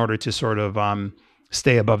individual in order to sort of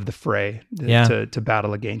stay above the fray, to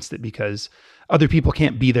battle against it, because other people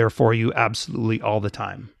can't be there for you absolutely all the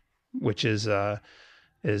time, which is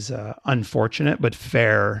unfortunate, but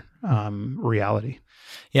fair reality.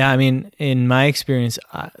 Yeah, I mean, in my experience,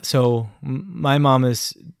 so my mom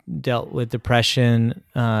has dealt with depression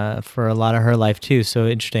for a lot of her life too. So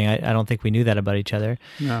interesting. I don't think we knew that about each other.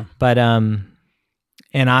 No. But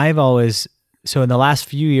and I've always, so in the last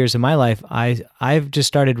few years of my life, I've just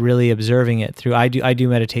started really observing it through. I do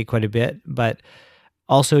meditate quite a bit, but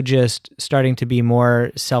also just starting to be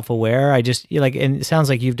more self-aware. I just and it sounds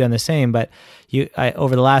like you've done the same, but I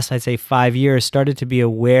over the last, I'd say 5 years, started to be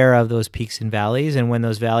aware of those peaks and valleys. And when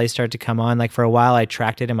those valleys start to come on, like for a while, I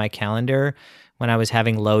tracked it in my calendar when I was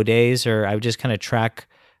having low days, or I would just kind of track,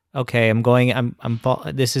 okay,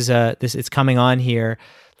 it's coming on here.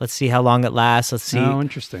 Let's see how long it lasts. Let's see. Oh,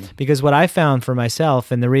 interesting. Because what I found for myself,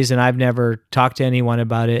 and the reason I've never talked to anyone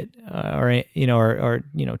about it, or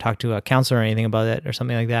talked to a counselor or anything about it, or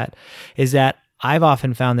something like that, is that I've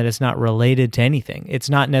often found that it's not related to anything. It's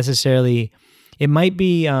not necessarily. It might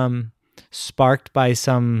be sparked by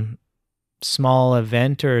some small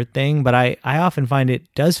event or thing, but I often find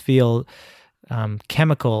it does feel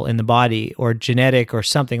chemical in the body or genetic or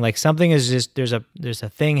something. Like something is just, there's a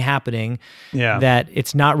thing happening that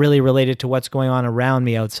it's not really related to what's going on around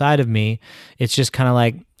me, outside of me. It's just kind of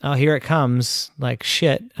like, oh, here it comes. Like,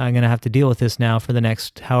 shit, I'm going to have to deal with this now for the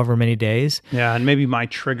next however many days. Yeah. And maybe my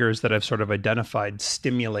triggers that I've sort of identified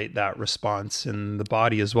stimulate that response in the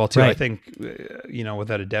body as well too. Right. I think,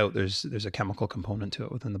 without a doubt, there's a chemical component to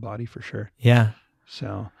it within the body for sure. Yeah.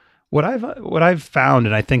 So what I've found,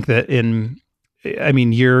 and I think that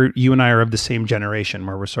you and I are of the same generation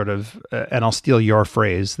where we're sort of, and I'll steal your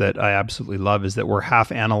phrase that I absolutely love, is that we're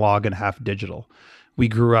half analog and half digital. We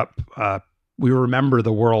grew up, we remember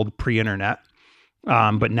the world pre-internet,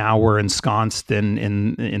 but now we're ensconced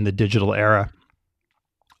in the digital era.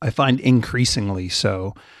 I find increasingly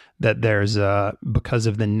so that there's because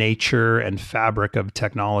of the nature and fabric of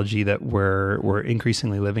technology that we're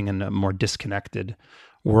increasingly living in a more disconnected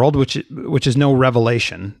world, which is no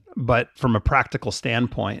revelation, but from a practical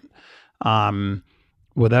standpoint,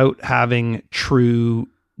 without having true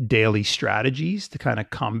daily strategies to kind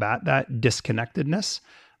of combat that disconnectedness,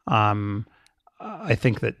 I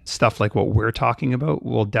think that stuff like what we're talking about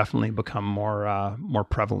will definitely become more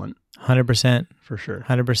prevalent. 100%, for sure.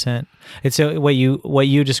 100%. It's what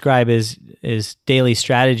you describe is daily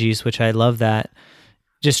strategies, which I love. That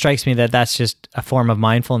just strikes me that that's just a form of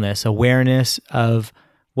mindfulness, awareness of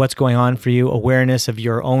what's going on for you, awareness of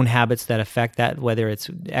your own habits that affect that, whether it's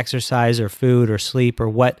exercise or food or sleep or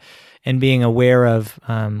what, and being aware of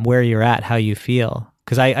where you're at, how you feel.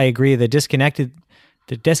 Because I agree, the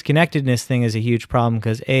disconnectedness thing is a huge problem,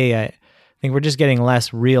 because I think we're just getting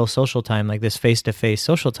less real social time, like this face-to-face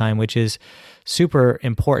social time, which is super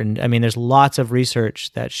important. I mean, there's lots of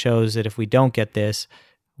research that shows that if we don't get this,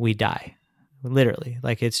 we die. Literally,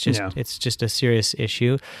 like it's just a serious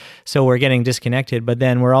issue. So we're getting disconnected, but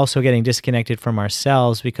then we're also getting disconnected from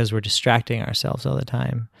ourselves because we're distracting ourselves all the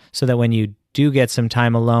time. So that when you do get some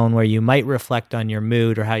time alone where you might reflect on your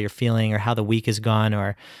mood or how you're feeling or how the week has gone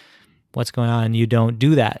or what's going on, you don't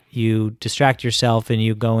do that. You distract yourself and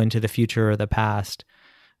you go into the future or the past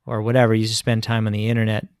or whatever. You just spend time on the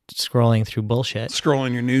internet scrolling through bullshit.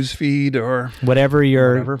 Scrolling your news feed or whatever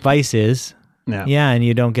your vice is. Yeah, and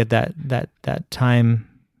you don't get that time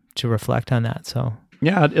to reflect on that. So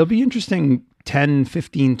yeah, it'll be interesting 10,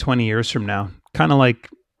 15, 20 years from now, kind of like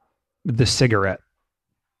the cigarette,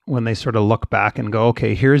 when they sort of look back and go,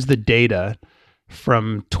 okay, here's the data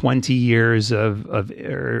from 20 years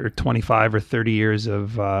or 25 or 30 years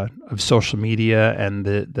of social media and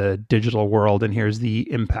the digital world, and here's the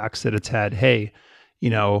impacts that it's had. Hey,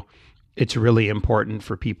 it's really important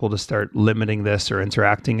for people to start limiting this or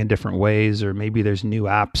interacting in different ways, or maybe there's new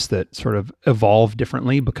apps that sort of evolve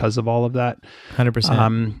differently because of all of that.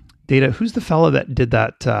 100%. Data. Who's the fellow that did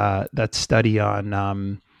that study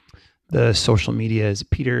on the social media? Is it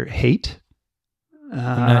Peter Haight?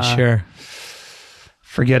 I'm not sure.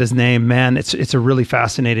 Forget his name, man. It's a really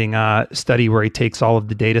fascinating study where he takes all of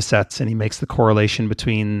the data sets and he makes the correlation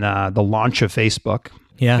between the launch of Facebook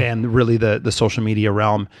and really the social media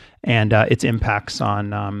realm and its impacts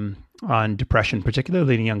on depression,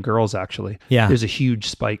 particularly in young girls. Actually, there's a huge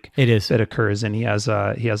spike. It is that occurs, and he has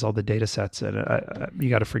all the data sets. And you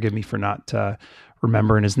got to forgive me for not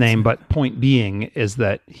remembering his name, but point being is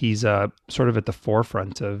that he's sort of at the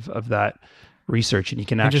forefront of that research, and you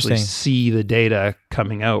can actually see the data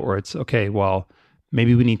coming out where it's okay. Well,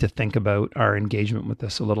 maybe we need to think about our engagement with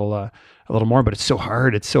this a little more. But it's so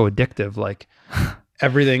hard. It's so addictive. Like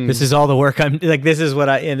everything. This is all the work I'm like. This is what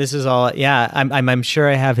and this is all. Yeah, I'm sure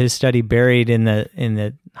I have his study buried in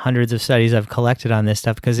the hundreds of studies I've collected on this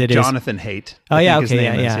stuff because it Jonathan Haidt. Oh yeah, okay,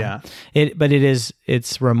 yeah.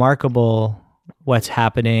 It's remarkable what's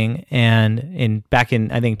happening. And back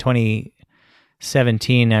in I think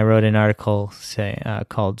 2017, I wrote an article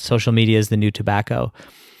called "Social Media is the New Tobacco."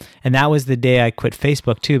 And that was the day I quit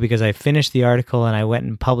Facebook too, because I finished the article and I went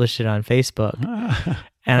and published it on Facebook.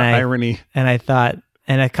 And irony. And I thought,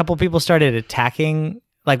 and a couple people started attacking.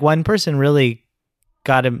 Like one person really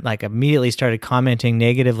got him, like immediately started commenting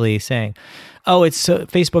negatively, saying, "Oh,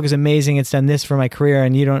 Facebook is amazing. It's done this for my career,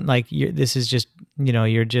 and you don't this is just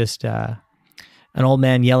you're just an old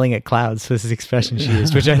man yelling at clouds." This is the expression she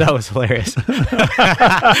used, which I thought was hilarious.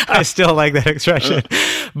 I still like that expression,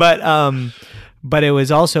 but it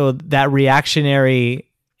was also that reactionary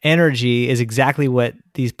energy is exactly what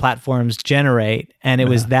these platforms generate. And it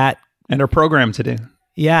was that. And are programmed to do.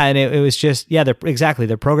 Yeah. And it was just, they're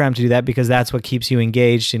programmed to do that because that's what keeps you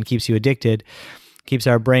engaged and keeps you addicted, keeps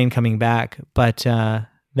our brain coming back. But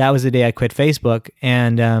that was the day I quit Facebook.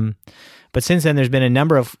 And, but since then there's been a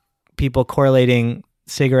number of people correlating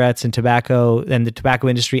cigarettes and tobacco and the tobacco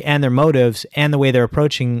industry and their motives and the way they're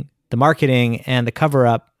approaching the marketing and the cover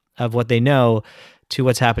up of what they know to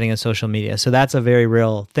what's happening in social media. So that's a very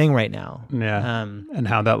real thing right now. Yeah. And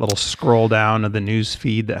how that little scroll down of the news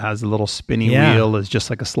feed that has a little spinny wheel is just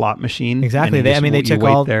like a slot machine. Exactly. They took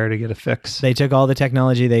all there to get a fix. They took all the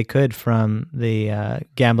technology they could from the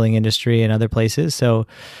gambling industry and other places. So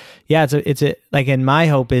yeah, it's like, and my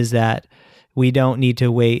hope is that we don't need to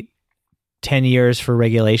wait 10 years for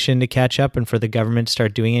regulation to catch up and for the government to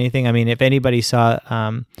start doing anything. I mean, if anybody saw,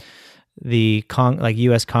 the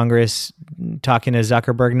U.S. Congress talking to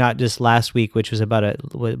Zuckerberg, not just last week, which was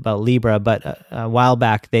about Libra, but a while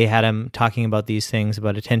back they had him talking about these things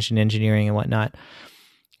about attention engineering and whatnot,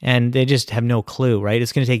 and they just have no clue, right?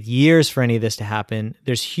 It's going to take years for any of this to happen.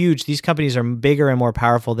 These companies are bigger and more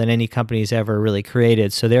powerful than any company's ever really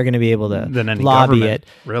created, so they're going to be able to lobby it,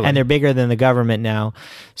 really. And they're bigger than the government now.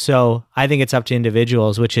 So I think it's up to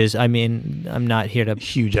individuals, which is, I mean, I'm not here to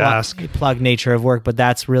plug nature of work, but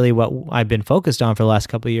that's really what I've been focused on for the last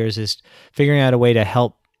couple of years, is figuring out a way to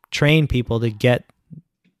help train people to get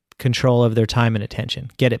control of their time and attention,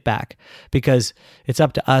 get it back, because it's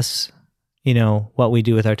up to us. What we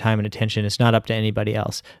do with our time and attention. It's not up to anybody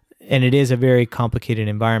else. And it is a very complicated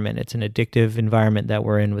environment. It's an addictive environment that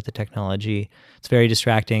we're in with the technology. It's very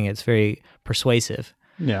distracting. It's very persuasive.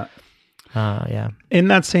 Yeah. Yeah. In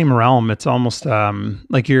that same realm, it's almost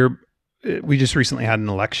we just recently had an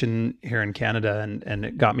election here in Canada, and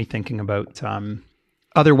it got me thinking about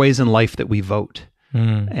other ways in life that we vote.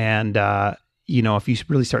 And, if you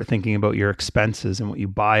really start thinking about your expenses and what you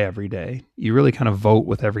buy every day, you really kind of vote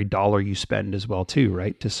with every dollar you spend as well too,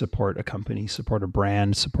 right? To support a company, support a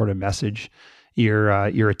brand, support a message.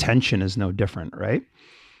 Your attention is no different, right?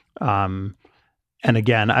 And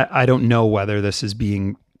again, I don't know whether this is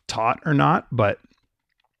being taught or not, but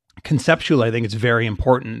conceptually, I think it's very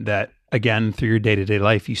important that, again, through your day-to-day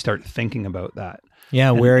life, you start thinking about that.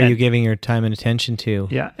 Yeah, where are you giving your time and attention to?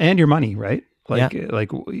 Yeah, and your money, right? Like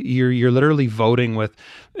you're literally voting with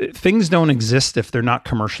things don't exist if they're not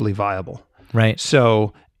commercially viable. Right.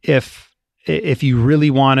 So if you really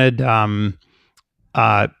wanted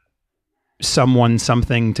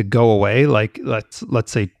something to go away, like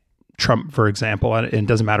let's say Trump, for example, and it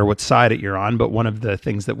doesn't matter what side you're on, but one of the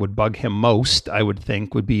things that would bug him most, I would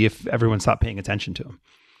think, would be if everyone stopped paying attention to him.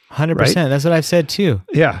 100%. Right? That's what I've said too.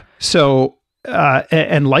 Yeah. So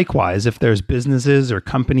and likewise, if there's businesses or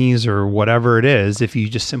companies or whatever it is, if you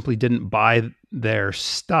just simply didn't buy their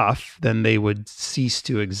stuff, then they would cease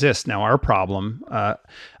to exist. Now, our problem,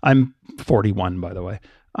 I'm 41, by the way.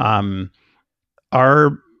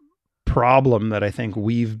 Our problem that I think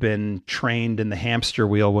we've been trained in the hamster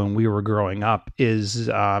wheel when we were growing up is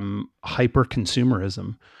hyper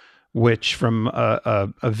consumerism, which from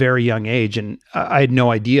a very young age, and I had no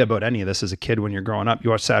idea about any of this as a kid. When you're growing up, you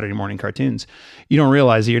watch Saturday morning cartoons. You don't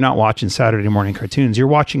realize that you're not watching Saturday morning cartoons. You're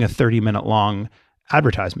watching a 30-minute long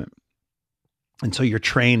advertisement. And so you're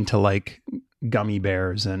trained to like Gummy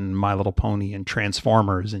Bears and My Little Pony and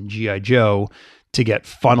Transformers and G.I. Joe to get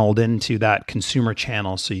funneled into that consumer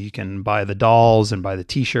channel so you can buy the dolls and buy the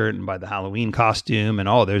t-shirt and buy the Halloween costume. And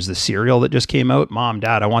there's the cereal that just came out. Mom,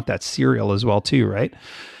 Dad, I want that cereal as well too, right?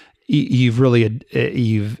 And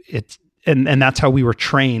that's how we were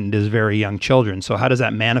trained as very young children. So how does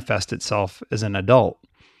that manifest itself as an adult?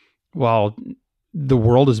 Well, the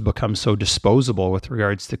world has become so disposable with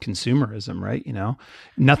regards to consumerism, right?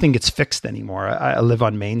 Nothing gets fixed anymore. I live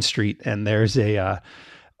on Main Street, and there's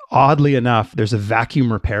oddly enough, there's a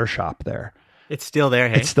vacuum repair shop there. It's still there,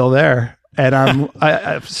 hey? It's still there. And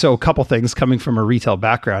so a couple things coming from a retail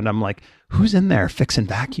background, I'm like, who's in there fixing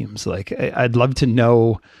vacuums? Like, I'd love to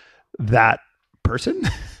know that person.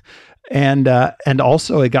 And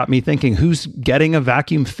also it got me thinking, who's getting a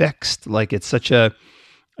vacuum fixed? Like, it's such a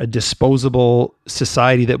disposable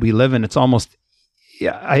society that we live in. It's almost,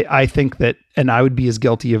 I think that, and I would be as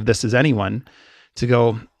guilty of this as anyone, to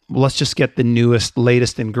go, well, let's just get the newest,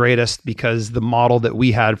 latest, and greatest, because the model that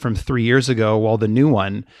we had from 3 years ago, well, the new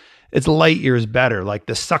one, it's light years better. Like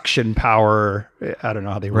the suction power, I don't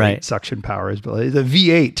know how they rate suction powers, but the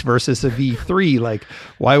V8 versus a V3. Like,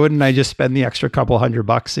 why wouldn't I just spend the extra couple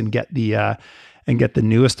 $100 and get the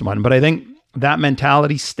newest one? But I think that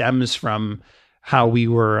mentality stems from how we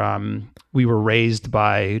were raised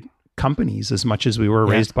by companies as much as we were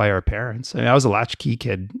raised by our parents. I mean, I was a latchkey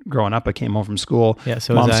kid growing up. I came home from school. Yeah,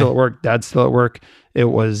 so Mom's still at work, Dad's still at work. It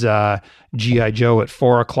was G.I. Joe at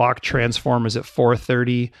 4:00, Transformers at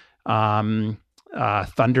 4:30,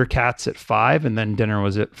 Thundercats at 5, and then dinner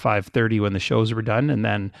was at 5:30 when the shows were done. And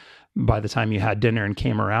then by the time you had dinner and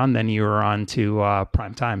came around, then you were on to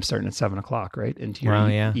prime time starting at 7:00, right? Into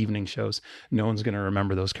your evening shows. No one's going to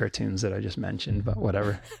remember those cartoons that I just mentioned, but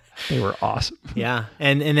whatever. They were awesome. Yeah.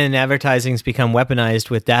 And then advertising's become weaponized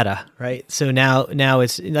with data, right? So now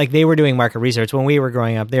it's like they were doing market research. When we were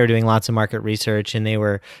growing up, they were doing lots of market research, and they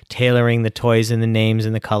were tailoring the toys and the names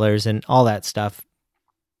and the colors and all that stuff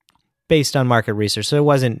based on market research. So it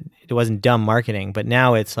wasn't dumb marketing, but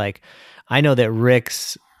now it's like, I know that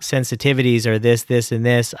Rick's sensitivities are this, and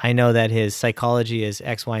this. I know that his psychology is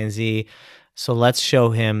X, Y, and Z. So let's show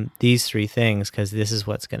him these 3 things, because this is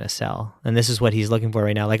what's going to sell. And this is what he's looking for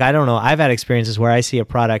right now. Like, I don't know. I've had experiences where I see a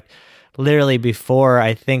product literally before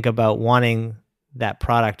I think about wanting that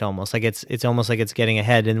product almost. Like it's almost like it's getting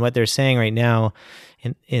ahead. And what they're saying right now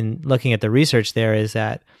in looking at the research there is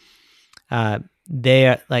that they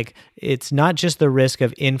are like, it's not just the risk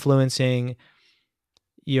of influencing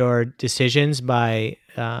your decisions but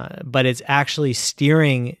it's actually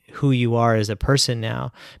steering who you are as a person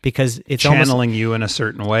now, because it's channeling you in a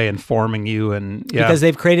certain way, informing you, and because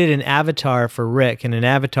they've created an avatar for Rick and an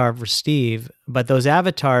avatar for Steve, but those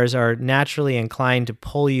avatars are naturally inclined to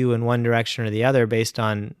pull you in one direction or the other based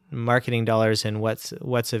on marketing dollars and what's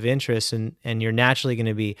of interest, and you're naturally going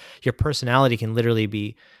to be, your personality can literally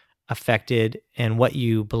be affected, and what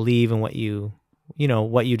you believe and what you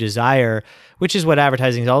desire, which is what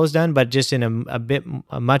advertising has always done, but just in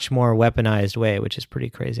a much more weaponized way, which is pretty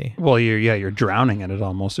crazy. Well, you're drowning in it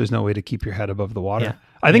almost. There's no way to keep your head above the water. Yeah.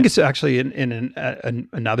 I think it's actually in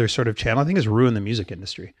another sort of channel. I think it's ruined the music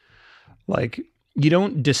industry. Like, you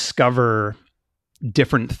don't discover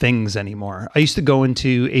different things anymore. I used to go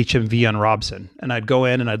into HMV on Robson, and I'd go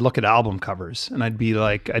in and I'd look at album covers, and I'd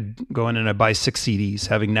go in and I'd buy 6 CDs,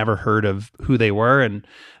 having never heard of who they were, and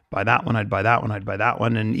buy that one, I'd buy that one, I'd buy that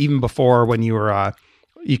one. And even before, when you were,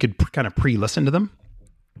 you could kind of pre-listen to them,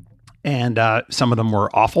 and some of them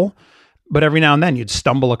were awful, but every now and then you'd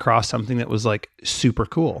stumble across something that was like super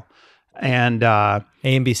cool. And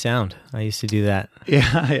A&B Sound, I used to do that.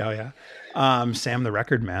 Yeah. Sam the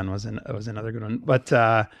Record Man was another good one. But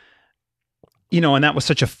and that was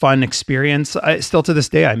such a fun experience. Still to this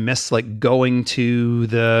day, I miss like going to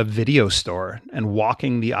the video store and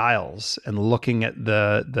walking the aisles and looking at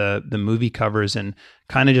the movie covers and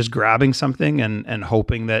kind of just grabbing something and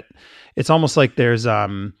hoping that it's almost like there's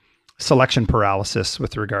selection paralysis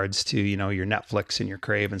with regards to, your Netflix and your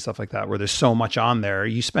Crave and stuff like that, where there's so much on there.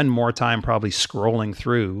 You spend more time probably scrolling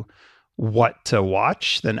through what to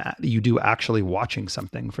watch than you do actually watching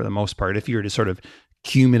something, for the most part, if you were to sort of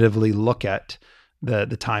cumulatively look at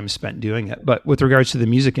the time spent doing it. But with regards to the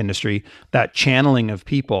music industry, that channeling of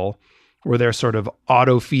people where they're sort of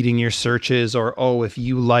auto feeding your searches, or, if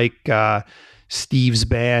you like Steve's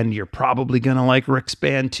band, you're probably going to like Rick's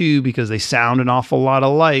band too, because they sound an awful lot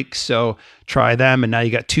alike. So try them. And now you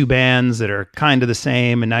got 2 bands that are kind of the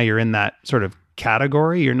same. And now you're in that sort of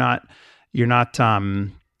category. You're not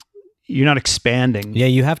expanding. Yeah.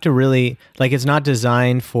 You have to really, like, it's not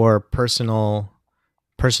designed for personally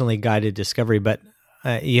guided discovery, but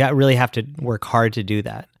you really have to work hard to do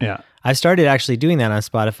that. Yeah. I started actually doing that on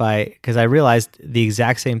Spotify because I realized the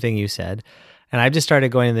exact same thing you said. And I just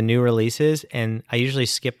started going to the new releases, and I usually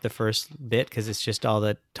skip the first bit because it's just all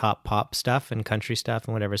the top pop stuff and country stuff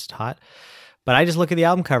and whatever's hot. But I just look at the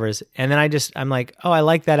album covers, and then I'm like, oh, I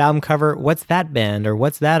like that album cover. What's that band, or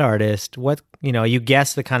what's that artist? You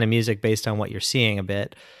guess the kind of music based on what you're seeing a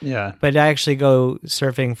bit. Yeah. But I actually go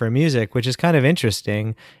surfing for music, which is kind of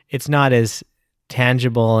interesting. It's not as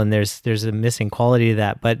tangible, and there's a missing quality to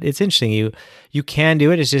that. But it's interesting. You can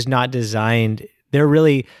do it. It's just not designed. They're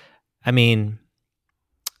really, I mean,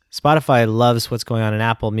 Spotify loves what's going on in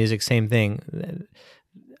Apple Music. Same thing.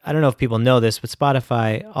 I don't know if people know this, but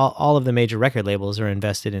Spotify, all of the major record labels are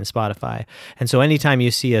invested in Spotify. And so anytime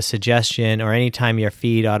you see a suggestion or anytime your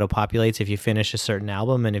feed auto-populates, if you finish a certain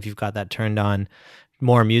album and if you've got that turned on,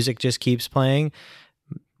 more music just keeps playing.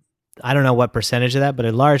 I don't know what percentage of that, but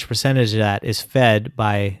a large percentage of that is fed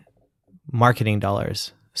by marketing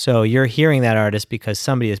dollars. So you're hearing that artist because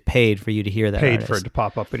somebody has paid for you to hear that artist. For it to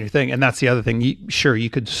pop up in your thing. And that's the other thing. You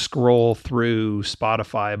could scroll through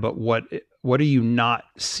Spotify, but what are you not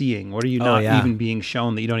seeing? What are you not even being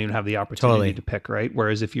shown that you don't even have the opportunity to pick, right?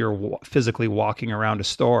 Whereas if you're physically walking around a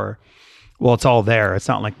store, well, it's all there. It's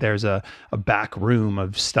not like there's a back room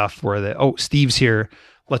of stuff where Steve's here.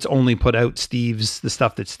 Let's only put out the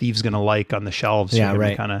stuff that Steve's going to like on the shelves. Yeah,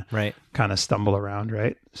 right. Kind of stumble around,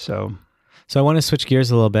 right? So I want to switch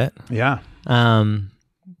gears a little bit. Yeah. I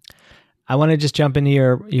want to just jump into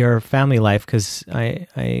your family life because I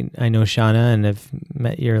know Shauna and have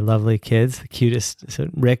met your lovely kids, the cutest. So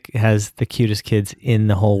Rick has the cutest kids in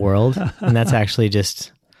the whole world, and that's actually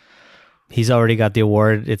just. He's already got the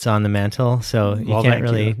award. It's on the mantle, so you can't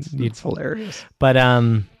really. It's hilarious. But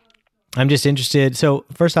I'm just interested. So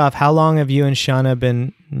first off, how long have you and Shauna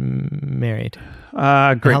been married? Great.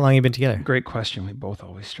 How long have you been together? Great question. We both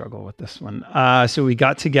always struggle with this one. So we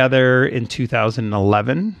got together in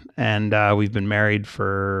 2011, and we've been married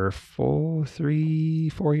for 4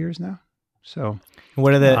 years now. So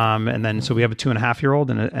what are the? And then so we have a 2.5-year-old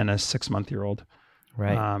and a 6-month-year-old.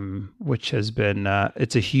 Right. Which has been,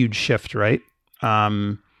 it's a huge shift, right?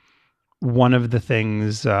 One of the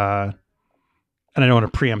things, and I don't want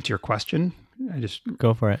to preempt your question. I just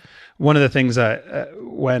go for it. One of the things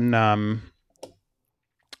when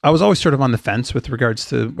I was always sort of on the fence with regards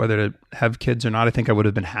to whether to have kids or not. I think I would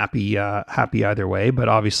have been happy either way, but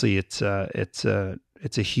obviously it's a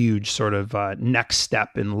huge sort of next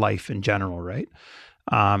step in life in general, right?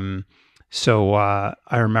 So I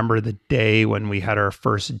remember the day when we had our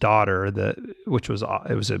first daughter, it was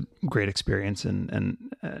a great experience, and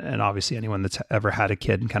obviously anyone that's ever had a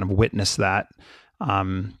kid and kind of witnessed that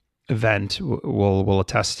event will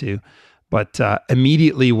attest to. But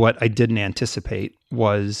immediately, what I didn't anticipate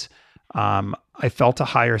was I felt a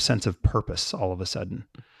higher sense of purpose all of a sudden,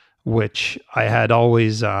 which I had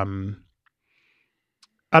always.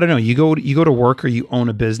 I don't know. You go to work or you own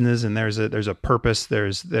a business, and there's a purpose.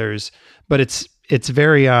 But it's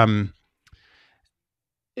very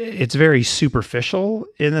superficial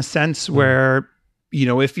in a sense where,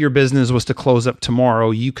 if your business was to close up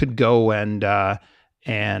tomorrow, you could go and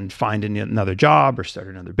find another job or start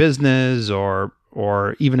another business, or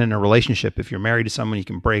even in a relationship, if you're married to someone, you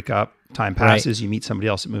can break up. Time passes, right. You meet somebody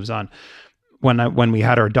else, it moves on. When we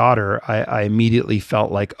had our daughter, I immediately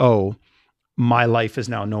felt like, my life is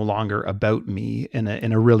now no longer about me in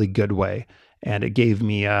a really good way. And it gave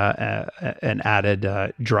me an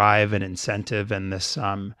added drive and incentive, and this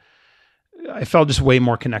I felt just way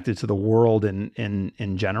more connected to the world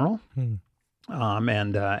in general,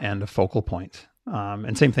 and a focal point.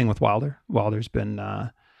 And same thing with Wilder. Wilder's been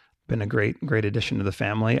a great addition to the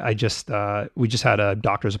family. We just had a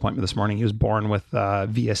doctor's appointment this morning. He was born with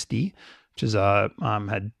VSD, which is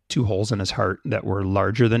had 2 holes in his heart that were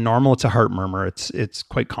larger than normal. It's a heart murmur. It's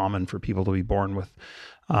quite common for people to be born with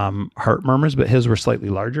heart murmurs, but his were slightly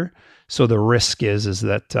larger. So the risk is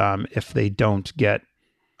that if they don't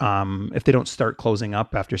start closing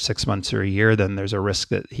up after 6 months or a year, then there's a risk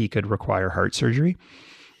that he could require heart surgery,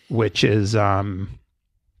 which is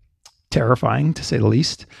terrifying to say the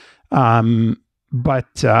least.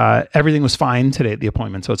 But everything was fine today at the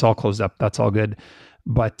appointment, so it's all closed up. That's all good.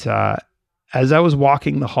 But as I was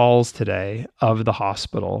walking the halls today of the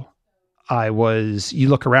hospital, you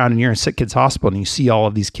look around and you're in Sick Kids Hospital and you see all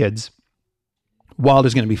of these kids.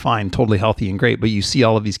 Wilder's going to be fine, totally healthy and great, but you see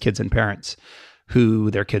all of these kids and parents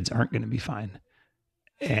who their kids aren't going to be fine.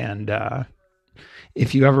 And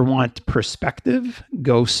if you ever want perspective,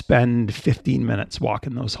 go spend 15 minutes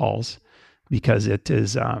walking those halls, because it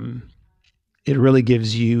really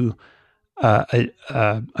gives you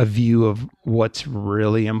a view of what's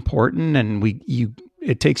really important, and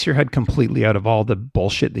it takes your head completely out of all the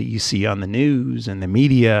bullshit that you see on the news and the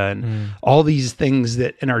media and all these things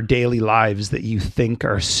that in our daily lives that you think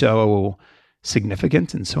are so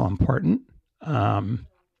significant and so important.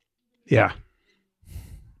 Yeah.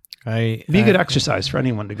 It'd be a good exercise for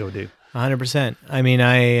anyone to go do. 100%. I mean,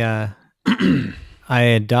 I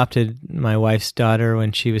adopted my wife's daughter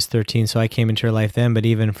when she was 13, so I came into her life then. But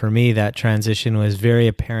even for me, that transition was very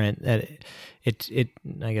apparent that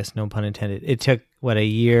I guess no pun intended. It took a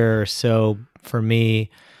year or so for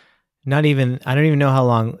me. I don't even know how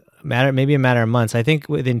long. Maybe a matter of months. I think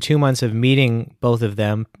within 2 months of meeting both of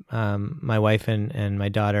them, my wife and my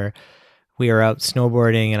daughter, we were out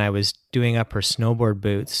snowboarding, and I was doing up her snowboard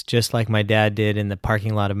boots, just like my dad did in the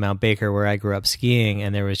parking lot of Mount Baker where I grew up skiing.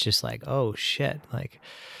 And there was just like, oh shit.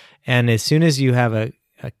 And as soon as you have a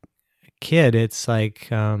kid, it's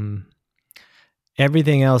like,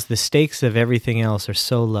 everything else, the stakes of everything else are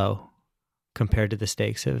so low compared to the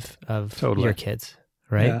stakes of Totally. your kids.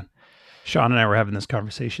 Right. Yeah. Sean and I were having this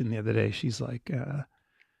conversation the other day. She's like,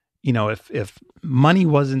 if money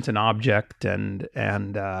wasn't an object and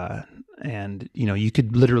you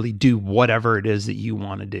could literally do whatever it is that you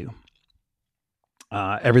want to do,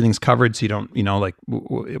 everything's covered. So you don't,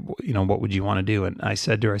 what would you want to do? And I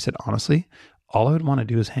said to her, honestly, all I would want to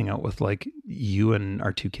do is hang out with like you and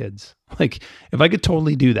our 2 kids. Like if I could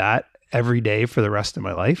totally do that every day for the rest of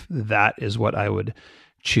my life, that is what I would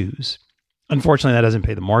choose. Unfortunately, that doesn't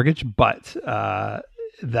pay the mortgage, but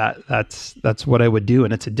that's what I would do.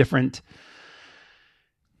 And it's a different,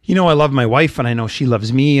 I love my wife and I know she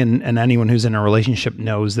loves me, and anyone who's in a relationship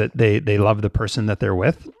knows that they love the person that they're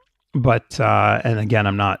with. But, and again,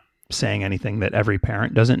 I'm not saying anything that every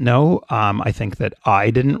parent doesn't know. I think that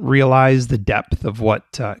I didn't realize the depth of what,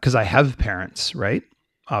 because I have parents, right?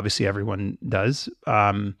 Obviously everyone does.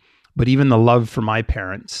 But even the love for my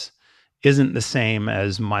parents isn't the same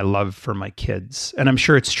as my love for my kids. And I'm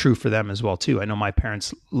sure it's true for them as well, too. I know my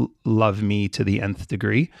parents love me to the nth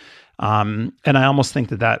degree. And I almost think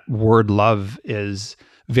that word love is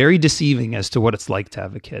very deceiving as to what it's like to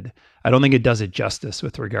have a kid. I don't think it does it justice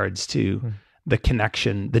with regards to the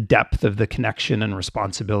connection, the depth of the connection and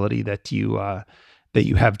responsibility that you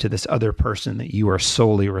have to this other person that you are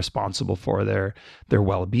solely responsible for, their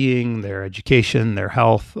well-being, their education, their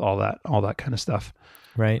health, all that kind of stuff.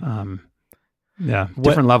 Right. Yeah.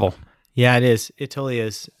 Different level. Yeah, it is. It totally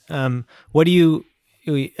is. What do you,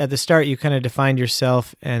 at the start, you kind of defined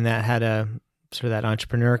yourself, and that had a sort of that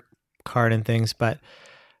entrepreneur card and things, but,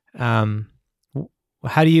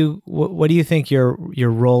 what do you think your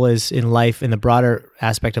role is in life, in the broader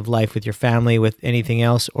aspect of life, with your family, with anything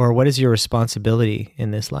else, or what is your responsibility in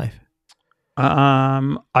this life?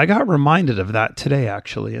 I got reminded of that today,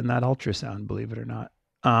 actually, in that ultrasound, believe it or not.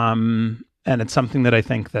 And it's something that I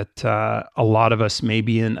think that a lot of us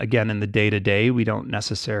maybe in the day-to-day, we don't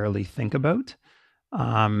necessarily think about.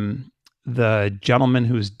 The gentleman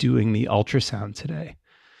who's doing the ultrasound today,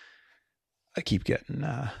 I keep getting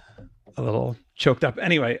a little choked up.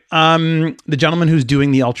 Anyway, the gentleman who's doing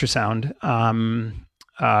the ultrasound,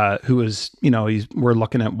 who is, we're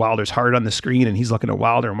looking at Wilder's heart on the screen, and he's looking at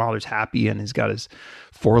Wilder, and Wilder's happy, and he's got his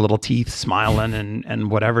 4 little teeth smiling and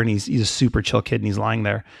whatever. And he's a super chill kid, and he's lying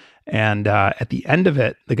there. And at the end of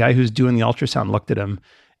it, the guy who's doing the ultrasound looked at him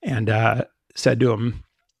and said to him,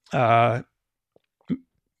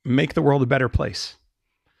 make the world a better place,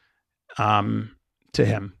 to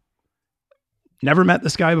him. Never met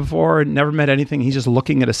this guy before, never met anything. He's just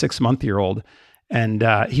looking at a 6-month-old,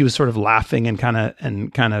 and he was sort of laughing and kind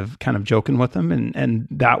of joking with him. And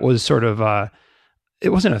that was sort of, it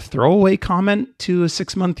wasn't a throwaway comment to a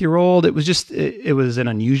 6-month-old. It was just, it was an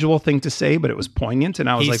unusual thing to say, but it was poignant. And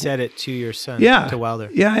I was he said it to your son, to Wilder.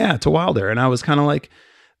 Yeah, to Wilder. And I was kind of like,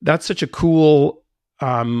 that's such a cool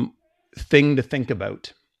thing to think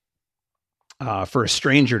about, for a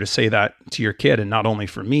stranger to say that to your kid, and not only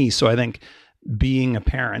for me. So I think being a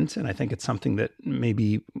parent, and I think it's something that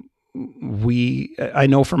maybe I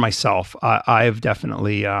know for myself, I've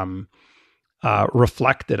definitely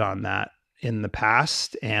reflected on that in the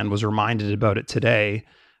past and was reminded about it today.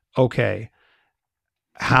 Okay,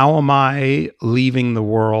 how am I leaving the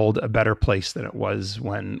world a better place than it was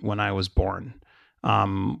when I was born?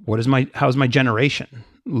 How's my generation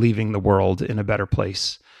leaving the world in a better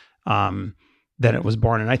place than it was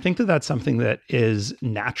born? And I think that that's something that is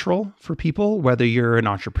natural for people, whether you're an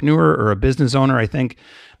entrepreneur or a business owner. I think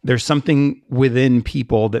there's something within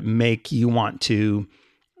people that make you want to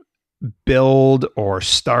build or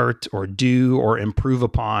start or do or improve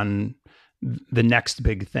upon the next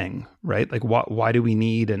big thing, right? Like why do we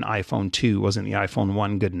need an iPhone 2? Wasn't the iPhone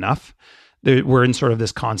 1 good enough? We're in sort of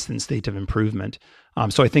this constant state of improvement.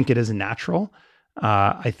 So I think it is natural.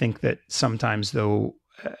 I think that sometimes though,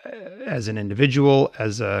 as an individual,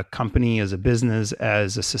 as a company, as a business,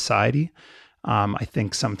 as a society, I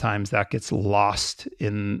think sometimes that gets lost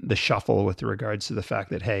in the shuffle with regards to the fact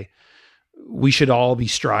that, hey, we should all be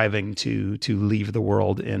striving to leave the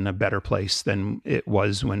world in a better place than it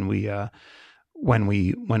was when we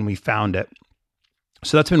found it.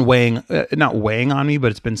 So that's been weighing, not weighing on me, but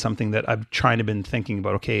it's been something that I've been thinking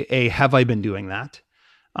about. Okay, have I been doing that?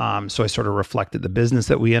 So I sort of reflected the business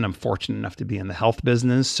that we in. I'm fortunate enough to be in the health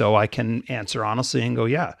business, so I can answer honestly and go,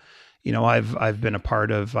 yeah, I've been a part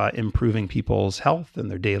of improving people's health and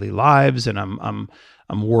their daily lives, and I'm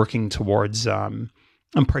working towards I'm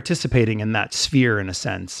participating in that sphere in a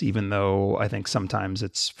sense, even though I think sometimes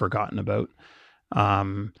it's forgotten about.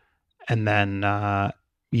 And then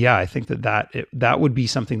I think that would be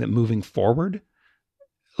something that moving forward.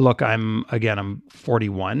 Look, I'm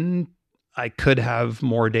 41. I could have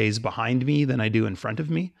more days behind me than I do in front of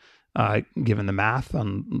me, given the math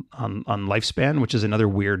on lifespan, which is another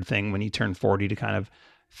weird thing when you turn 40 to kind of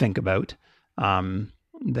think about,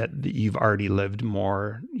 that you've already lived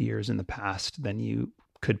more years in the past than you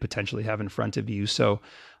could potentially have in front of you. So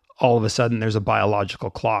all of a sudden there's a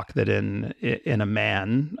biological clock that in a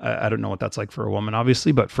man, I don't know what that's like for a woman,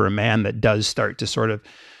 obviously, but for a man that does start to sort of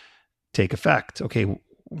take effect. Okay,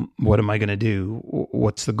 what am I going to do?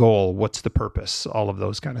 What's the goal? What's the purpose? All of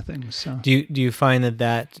those kind of things. So. Do you find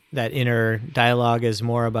that inner dialogue is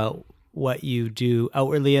more about what you do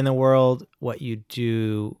outwardly in the world, what you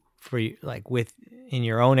do for in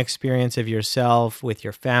your own experience of yourself, with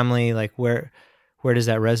your family? Like where does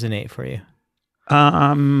that resonate for you?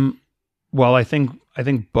 Well, I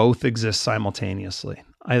think both exist simultaneously.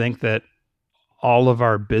 I think that all of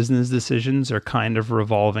our business decisions are kind of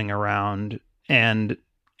revolving around, and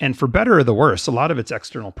for better or the worse, a lot of it's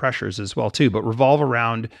external pressures as well too, but revolve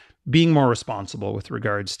around being more responsible with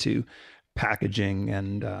regards to packaging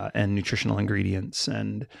and nutritional ingredients.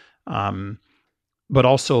 And, but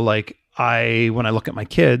also like when I look at my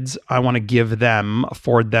kids, I want to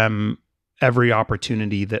afford them every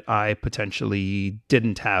opportunity that I potentially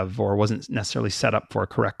didn't have or wasn't necessarily set up for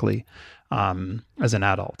correctly, as an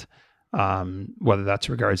adult, whether that's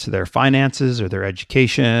regards to their finances or their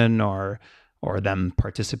education or them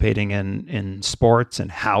participating in sports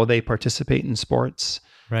and how they participate in sports.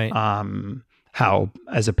 Right. How,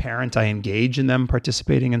 as a parent, I engage in them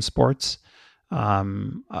participating in sports.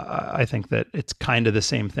 I think that it's kind of the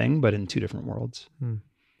same thing, but in two different worlds.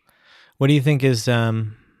 What do you think is,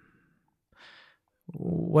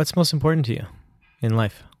 what's most important to you in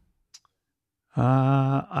life?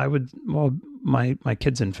 My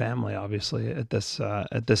kids and family, obviously, at this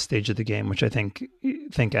stage of the game, which I think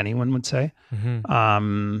anyone would say,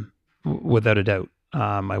 without a doubt.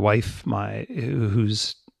 My wife,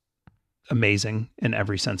 who's amazing in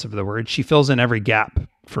every sense of the word, she fills in every gap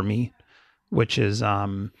for me, which is,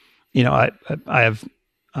 I have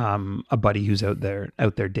a buddy who's out there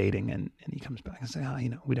dating, and he comes back and say,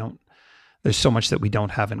 there's so much that we don't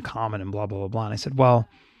have in common, and blah blah blah blah. And I said, well,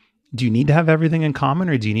 do you need to have everything in common,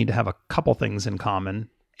 or do you need to have a couple things in common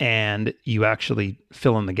and you actually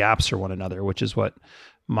fill in the gaps for one another, which is what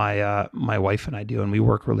my wife and I do, and we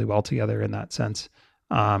work really well together in that sense.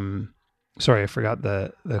 Sorry, I forgot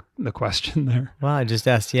the question there. Well, I just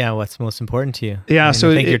asked, what's most important to you? Yeah, I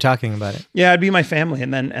think you're talking about it. Yeah, it'd be my family,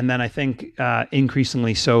 and then I think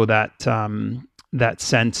increasingly so that that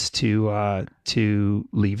sense to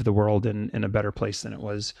leave the world in a better place than it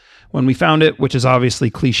was when we found it, which is obviously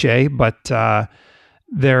cliche, but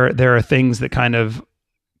there are things that kind of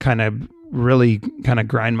really kind of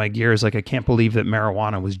grind my gears. Like, I can't believe that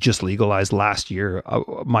marijuana was just legalized last year.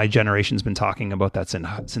 My generation's been talking about that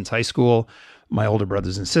since high school. My older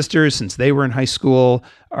brothers and sisters, since they were in high school,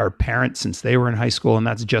 our parents, since they were in high school. And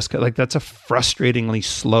that's just that's a frustratingly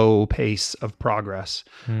slow pace of progress.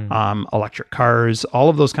 Electric cars, all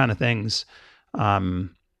of those kind of things,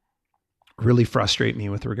 really frustrate me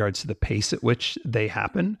with regards to the pace at which they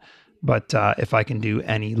happen. But if I can do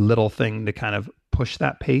any little thing to kind of push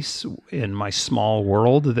that pace in my small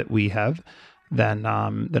world that we have, then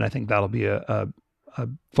I think that'll be a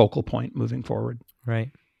focal point moving forward.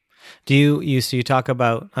 Right. Do you talk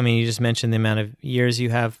about, you just mentioned the amount of years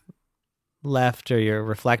you have left, or you're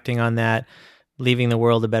reflecting on that, leaving the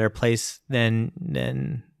world a better place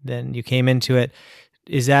than you came into it.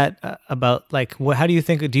 Is that about, how do you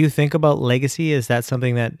think about legacy? Is that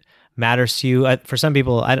something that matters to you? For some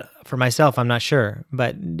people, for myself, I'm not sure,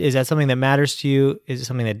 but is that something that matters to you? Is it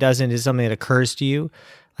something that doesn't? Is it something that occurs to you,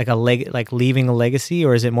 like leaving a legacy,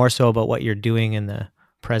 or is it more so about what you're doing in the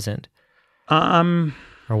present?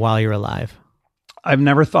 Or while you're alive? I've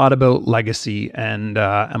never thought about legacy, and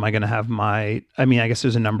am I going to have I guess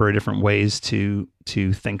there's a number of different ways to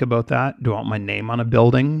think about that. Do I want my name on a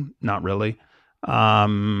building? Not really.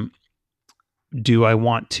 Do I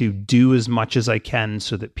want to do as much as I can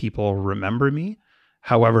so that people remember me,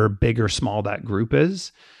 however big or small that group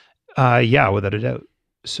is? Yeah, without a doubt.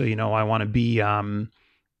 So, I want to be,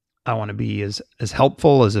 I want to be as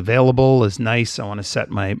helpful, as available, as nice. I want to set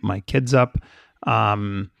my kids up.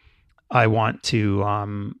 I want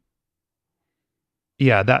to,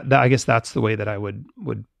 that I guess that's the way that I would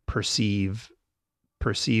perceive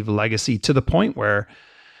legacy, to the point where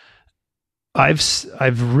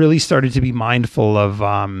I've really started to be mindful of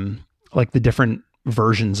like the different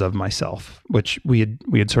versions of myself, which we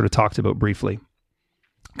had sort of talked about briefly,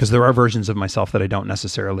 because there are versions of myself that I don't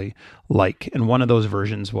necessarily like. And one of those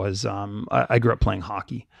versions was I grew up playing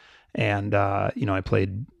hockey, and I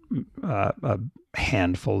played a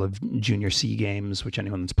handful of junior C games, which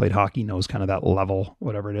anyone that's played hockey knows kind of that level,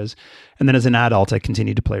 whatever it is. And then as an adult, I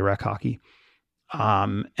continued to play rec hockey.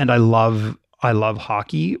 And I love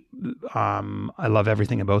hockey. I love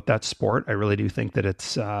everything about that sport. I really do think that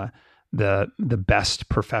it's the best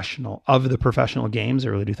professional of the professional games. I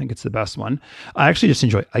really do think it's the best one. I actually just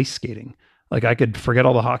enjoy ice skating. Like, I could forget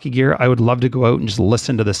all the hockey gear. I would love to go out and just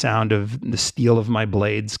listen to the sound of the steel of my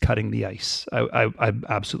blades cutting the ice. I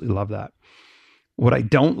absolutely love that. What I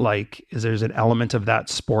don't like is there's an element of that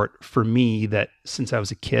sport for me that, since I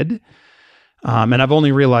was a kid, and I've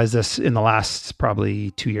only realized this in the last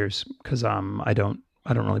probably 2 years, because I don't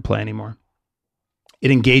really play anymore.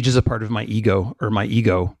 It engages a part of my ego, or my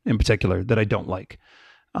ego in particular, that I don't like.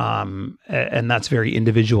 And that's very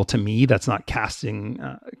individual to me. That's not casting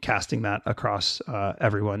that across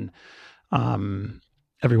everyone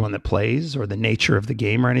that plays, or the nature of the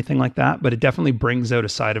game, or anything like that. But it definitely brings out a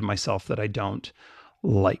side of myself that I don't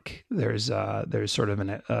like. There's sort of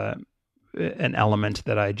an element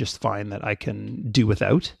that I just find that I can do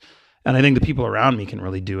without. And I think the people around me can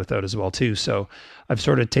really do without as well too. So I've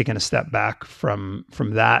sort of taken a step back from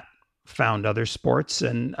that, found other sports,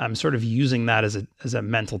 and I'm sort of using that as a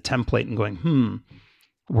mental template and going,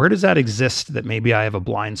 where does that exist that maybe I have a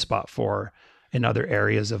blind spot for in other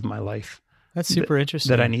areas of my life? That's super interesting.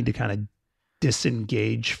 That I need to kind of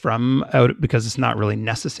disengage from out, because it's not really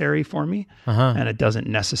necessary for me. And it doesn't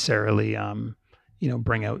necessarily,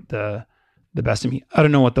 bring out the best of me. I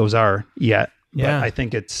don't know what those are yet. Yeah. But I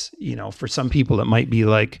think it's, for some people it might be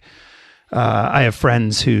like, I have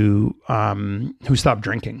friends who stopped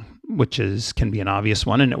drinking, which can be an obvious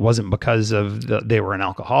one. And it wasn't because they were an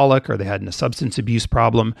alcoholic or they had a substance abuse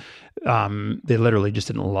problem. They literally just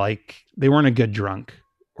they weren't a good drunk.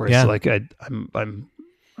 Whereas like I'm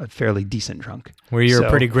a fairly decent drunk. Where you're a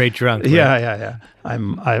pretty great drunk. Right? Yeah.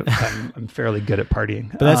 I'm fairly good at partying.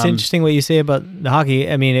 But that's interesting what you say about the hockey.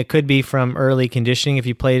 I mean, it could be from early conditioning if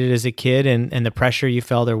you played it as a kid, and the pressure you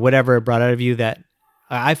felt or whatever it brought out of you. That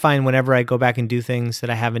I find whenever I go back and do things that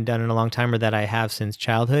I haven't done in a long time, or that I have since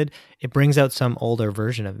childhood, it brings out some older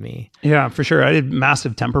version of me. Yeah, for sure. I had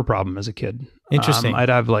massive temper problem as a kid. Interesting. I'd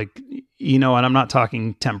have and I'm not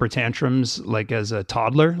talking temper tantrums like as a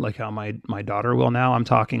toddler, like how my daughter will now. I'm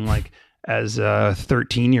talking like as a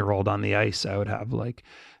 13-year-old on the ice, I would have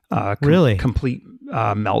really complete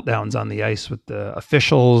meltdowns on the ice with the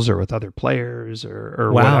officials or with other players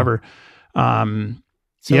or whatever. But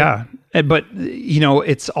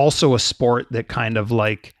it's also a sport that kind of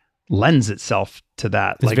like lends itself to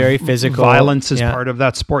that. It's very physical. Violence is part of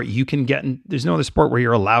that sport. You can there's no other sport where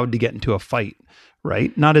you're allowed to get into a fight,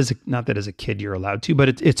 right? Not that as a kid you're allowed to,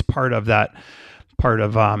 but it's part of that.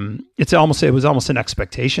 It was almost an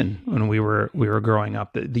expectation when we were growing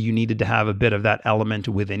up that you needed to have a bit of that element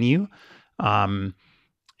within you. And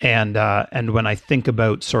when I think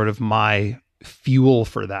about sort of my fuel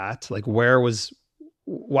for that, like why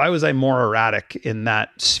was I more erratic in that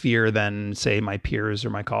sphere than, say, my peers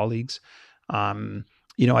or my colleagues? I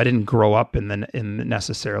didn't grow up in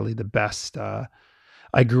necessarily the best.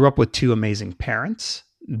 I grew up with two amazing parents.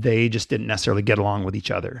 They just didn't necessarily get along with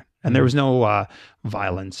each other, and there was no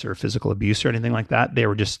violence or physical abuse or anything like that. They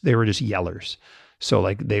were just yellers. So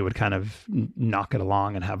like they would kind of knock it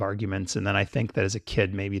along and have arguments. And then I think that as a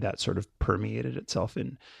kid, maybe that sort of permeated itself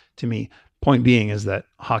into me. Point being is that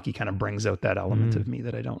hockey kind of brings out that element of me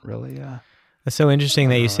that I don't really. That's so interesting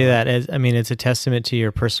that you say that. It's a testament to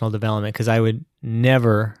your personal development, because I would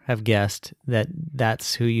never have guessed that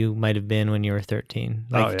that's who you might have been when you were 13.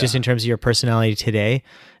 Just in terms of your personality today,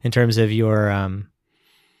 in terms of your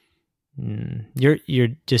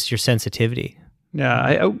sensitivity.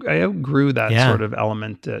 Yeah, I outgrew that sort of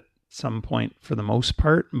element at some point for the most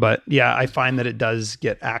part, but yeah, I find that it does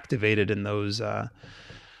get activated in those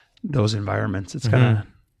environments. It's kind of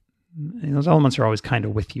those elements are always kind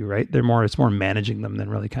of with you, right? It's more managing them than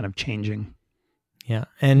really kind of changing. Yeah,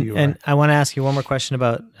 and I want to ask you one more question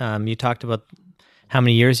about you talked about how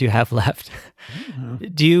many years you have left.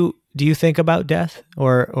 Do you think about death,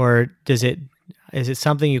 or is it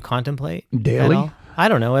something you contemplate daily? I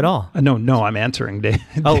don't know at all. No, I'm answering.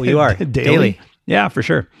 Oh, you are daily. Yeah, for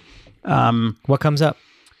sure. What comes up?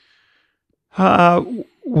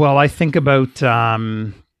 Well, I think about,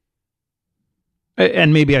 and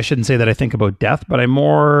maybe I shouldn't say that I think about death, but I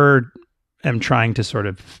more am trying to sort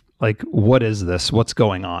of like, what is this? What's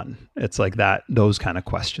going on? It's like that, those kind of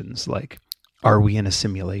questions, like, are we in a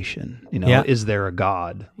simulation? You know, Yeah. Is there a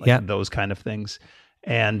God? Like Yeah. those kind of things.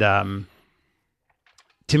 And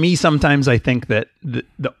to me, sometimes I think that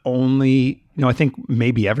the only, I think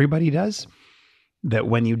maybe everybody does, that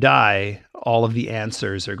when you die, all of the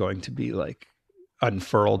answers are going to be like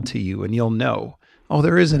unfurled to you, and you'll know, oh,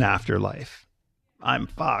 there is an afterlife. I'm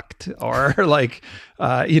fucked. Or like,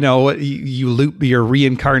 you're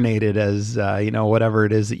reincarnated as, whatever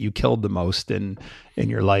it is that you killed the most in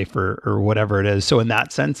your life or whatever it is. So in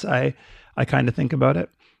that sense, I kind of think about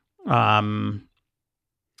it. On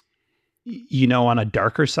a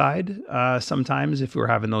darker side, sometimes if we're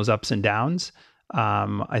having those ups and downs,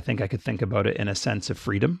 I think I could think about it in a sense of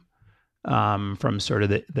freedom, from sort of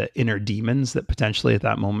the inner demons that potentially at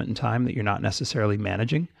that moment in time that you're not necessarily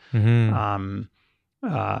managing. Mm-hmm.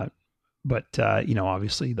 But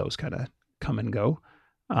obviously those kind of come and go.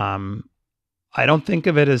 I don't think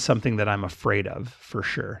of it as something that I'm afraid of, for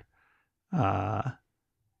sure.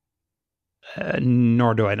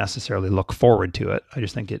 Nor do I necessarily look forward to it. I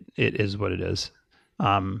just think it is what it is.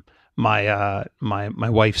 My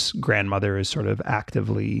wife's grandmother is sort of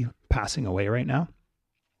actively passing away right now.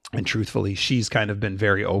 And truthfully, she's kind of been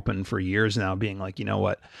very open for years now, being like, you know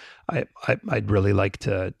what, I'd really like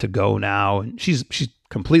to go now. And she's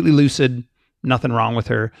completely lucid, nothing wrong with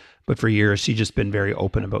her. But for years, she's just been very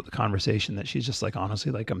open about the conversation that she's just like,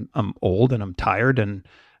 honestly, like I'm old and I'm tired and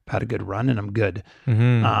I've had a good run and I'm good.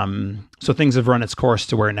 Mm-hmm. So things have run its course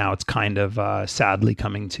to where now it's kind of sadly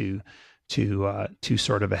coming to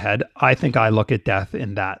sort of a head. I think I look at death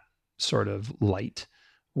in that sort of light,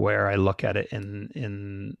 where I look at it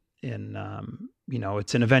in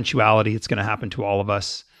it's an eventuality. It's going to happen to all of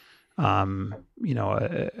us.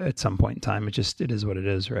 At some point in time, it is what it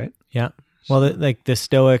is, right? Yeah. Well, like the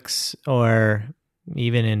Stoics, or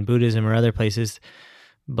even in Buddhism or other places,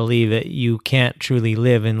 believe that you can't truly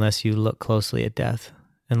live unless you look closely at death,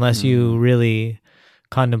 unless you really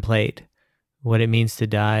contemplate what it means to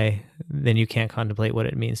die. Then you can't contemplate what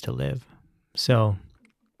it means to live. So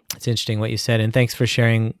it's interesting what you said, and thanks for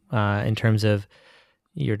sharing in terms of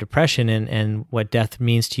your depression and what death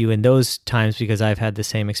means to you in those times, because I've had the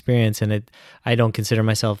same experience, and I don't consider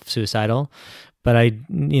myself suicidal, but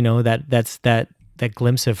that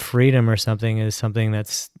glimpse of freedom or something is something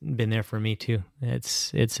that's been there for me too.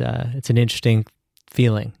 It's an interesting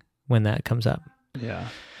feeling when that comes up. Yeah.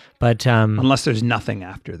 But unless there's nothing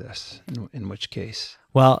after this, in which case,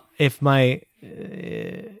 well, if my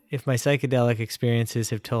psychedelic experiences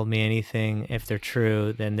have told me anything, if they're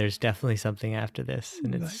true, then there's definitely something after this,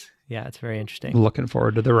 and it's very interesting. Looking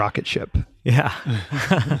forward to the rocket ship. Yeah.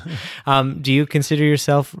 Do you consider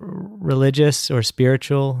yourself religious or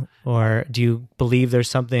spiritual, or do you believe there's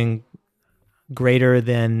something greater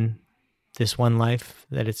than this one life,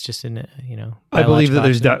 that it's just I believe that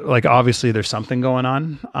there's obviously there's something going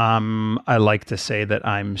on. I like to say that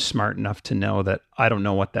I'm smart enough to know that I don't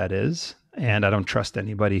know what that is, and I don't trust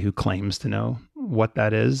anybody who claims to know what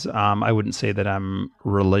that is. I wouldn't say that I'm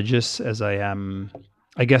religious as I am.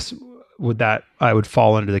 I guess I would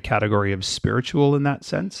fall under the category of spiritual in that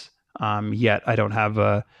sense. Yet I don't have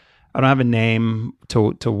a name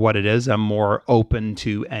to what it is. I'm more open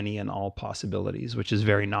to any and all possibilities, which is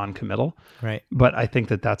very non-committal. Right. But I think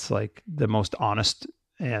that that's like the most honest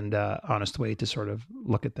way to sort of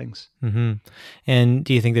look at things. Mm-hmm. And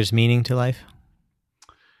do you think there's meaning to life?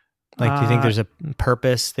 Like, do you think there's a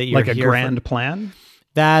purpose that you're like a here grand plan?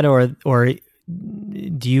 That, or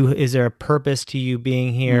is there a purpose to you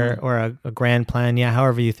being here, or a grand plan? Yeah.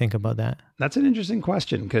 However you think about that. That's an interesting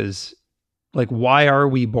question, because like, why are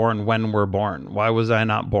we born when we're born? Why was I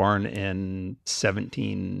not born in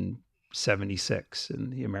 1776 in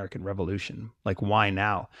the American Revolution? Like, why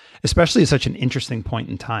now? Especially at such an interesting point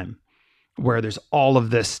in time where there's all of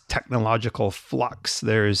this technological flux.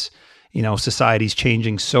 There's, society's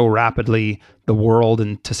changing so rapidly, the world,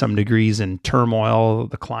 and to some degrees in turmoil,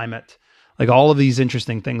 the climate, like all of these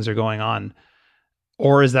interesting things are going on.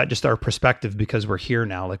 Or is that just our perspective because we're here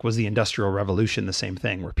now? Like, was the Industrial Revolution the same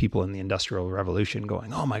thing? Were people in the Industrial Revolution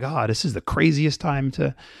going, oh my God, this is the craziest time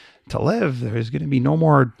to live. There's going to be no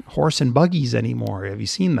more horse and buggies anymore. Have you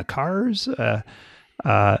seen the cars?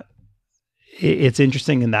 It's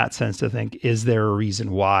interesting in that sense to think, is there a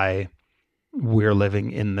reason why we're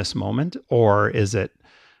living in this moment, or is it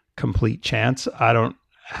complete chance? I don't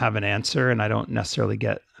have an answer, and I don't necessarily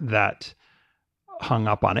get that hung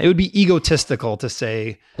up on it. It would be egotistical to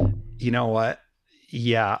say, you know what?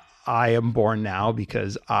 Yeah, I am born now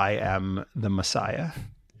because I am the Messiah,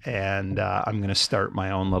 and I'm going to start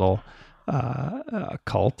my own little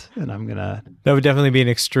cult, and I'm gonna. That would definitely be an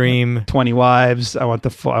extreme. 20 wives. I want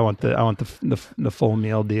the full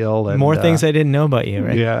meal deal. And, more things I didn't know about you,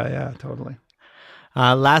 right? Yeah, totally.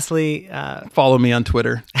 Lastly, follow me on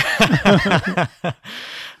Twitter.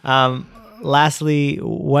 Lastly,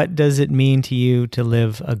 what does it mean to you to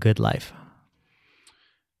live a good life?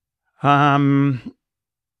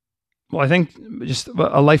 Well, I think just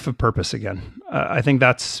a life of purpose again. I think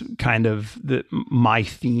that's kind of my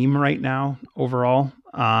theme right now overall.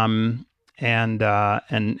 And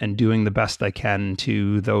doing the best I can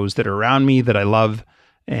to those that are around me that I love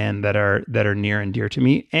and that are near and dear to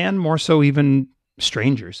me, and more so even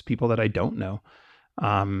strangers, people that I don't know.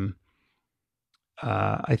 I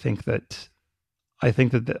think that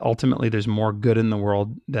ultimately there's more good in the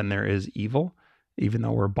world than there is evil, even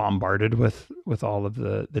though we're bombarded with all of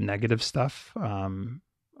the negative stuff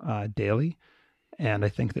daily. And I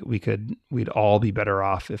think that we'd all be better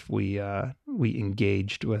off if we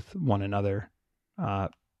engaged with one another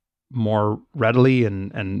more readily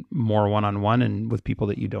and more one-on-one, and with people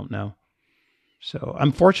that you don't know. So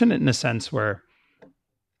I'm fortunate in a sense where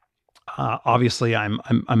obviously I'm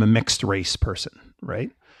a mixed race person,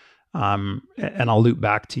 right? And I'll loop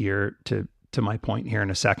back to my point here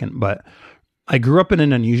in a second, but I grew up in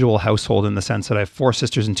an unusual household in the sense that I have 4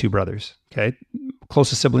 sisters and 2 brothers. Okay.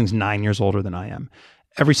 Closest siblings 9 years older than I am.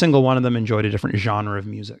 Every single one of them enjoyed a different genre of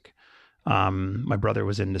music. My brother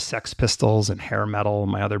was into Sex Pistols and hair metal.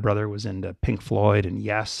 My other brother was into Pink Floyd and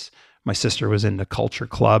Yes. My sister was into Culture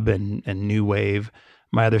Club and New Wave.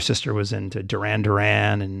 My other sister was into Duran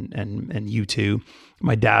Duran and U2.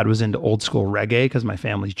 My dad was into old school reggae because my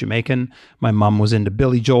family's Jamaican. My mom was into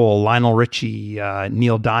Billy Joel, Lionel Richie,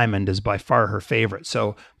 Neil Diamond is by far her favorite.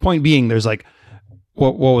 So point being, there's like,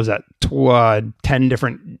 what was that? 10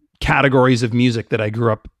 different categories of music that I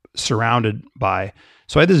grew up surrounded by.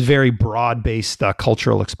 So I had this very broad-based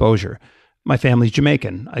cultural exposure. My family's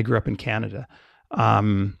Jamaican. I grew up in Canada.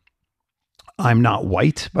 I'm not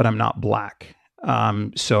white, but I'm not black.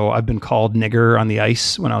 So I've been called nigger on the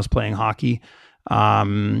ice when I was playing hockey.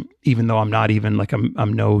 Even though I'm not even like,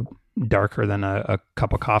 I'm no darker than a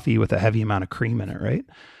cup of coffee with a heavy amount of cream in it. Right.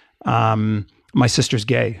 My sister's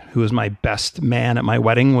gay. Who was my best man at my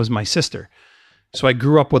wedding was my sister. So I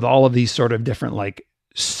grew up with all of these sort of different, like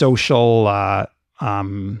social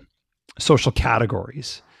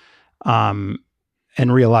categories. And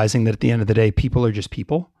realizing that at the end of the day, people are just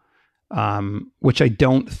people. Which I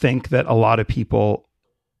don't think that a lot of people,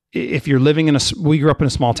 if you're living we grew up in a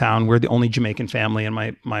small town. We're the only Jamaican family in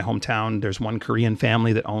my hometown. There's one Korean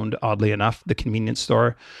family that owned, oddly enough, the convenience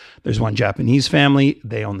store. There's one Japanese family.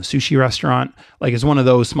 They own the sushi restaurant. Like, it's one of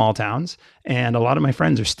those small towns. And a lot of my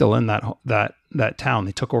friends are still in that town.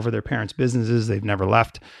 They took over their parents' businesses. They've never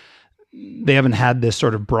left. They haven't had this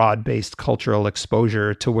sort of broad-based cultural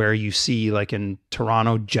exposure to where you see, like in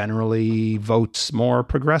Toronto, generally votes more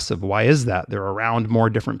progressive. Why is that? They're around more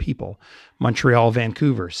different people. Montreal,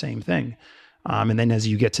 Vancouver, same thing. And then as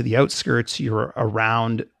you get to the outskirts, you're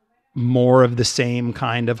around more of the same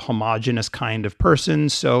kind of homogenous kind of person.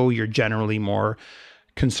 So you're generally more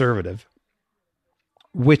conservative,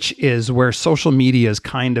 which is where social media is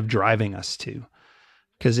kind of driving us to.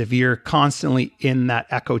 Because if you're constantly in that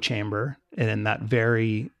echo chamber and in that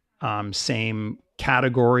very same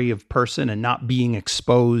category of person and not being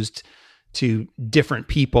exposed to different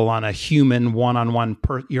people on a human one-on-one,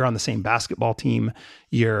 you're on the same basketball team,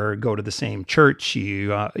 you go to the same church,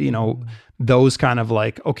 those kind of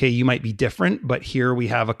like, okay, you might be different, but here we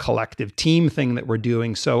have a collective team thing that we're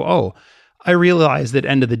doing. So, I realize that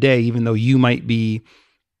end of the day, even though you might be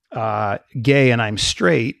gay and I'm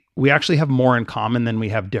straight, we actually have more in common than we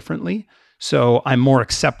have differently. So I'm more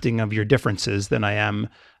accepting of your differences than I am,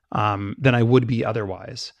 than I would be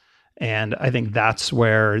otherwise. And I think that's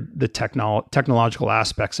where the technological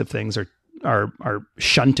aspects of things are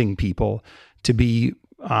shunting people to be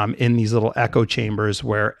in these little echo chambers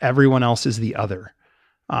where everyone else is the other.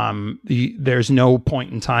 There's no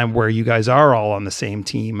point in time where you guys are all on the same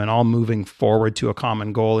team and all moving forward to a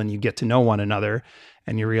common goal, and you get to know one another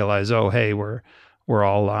and you realize, oh, hey, we're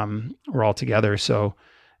all together. So,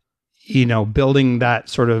 building that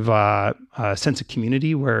sort of sense of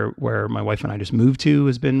community where my wife and I just moved to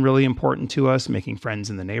has been really important to us. Making friends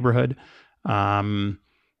in the neighborhood, and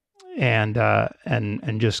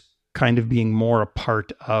just kind of being more a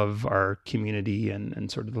part of our community and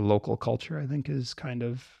sort of the local culture, I think is kind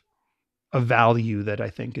of a value that I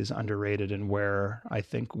think is underrated and where I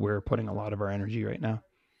think we're putting a lot of our energy right now.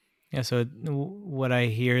 Yeah. So what I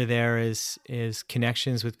hear there is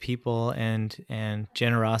connections with people and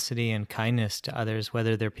generosity and kindness to others,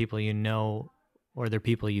 whether they're people you know or they're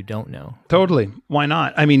people you don't know. Totally. Why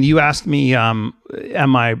not? I mean, you asked me, am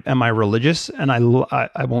I religious? And I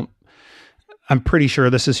won't. I'm pretty sure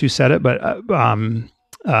this is who said it, but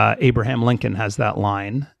Abraham Lincoln has that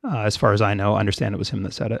line. As far as I know, understand it was him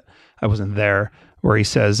that said it. I wasn't there. Where he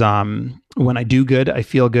says, "When I do good, I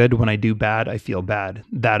feel good. When I do bad, I feel bad.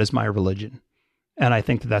 That is my religion." And I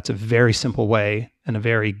think that that's a very simple way and a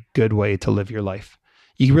very good way to live your life.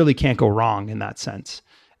 You really can't go wrong in that sense.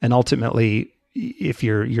 And ultimately, if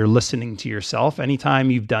you're listening to yourself,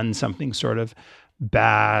 anytime you've done something sort of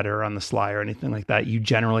bad or on the sly or anything like that, you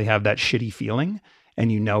generally have that shitty feeling,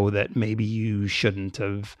 and you know that maybe you shouldn't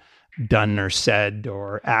have done or said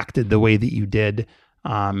or acted the way that you did.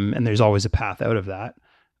 And there's always a path out of that.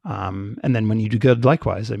 And then when you do good,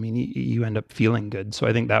 likewise, I mean, you end up feeling good. So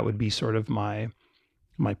I think that would be sort of my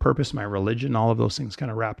purpose, my religion, all of those things kind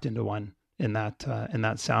of wrapped into one in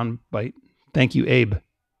that sound bite. Thank you, Abe.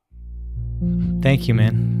 Thank you,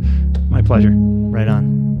 man. My pleasure. Right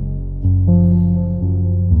on.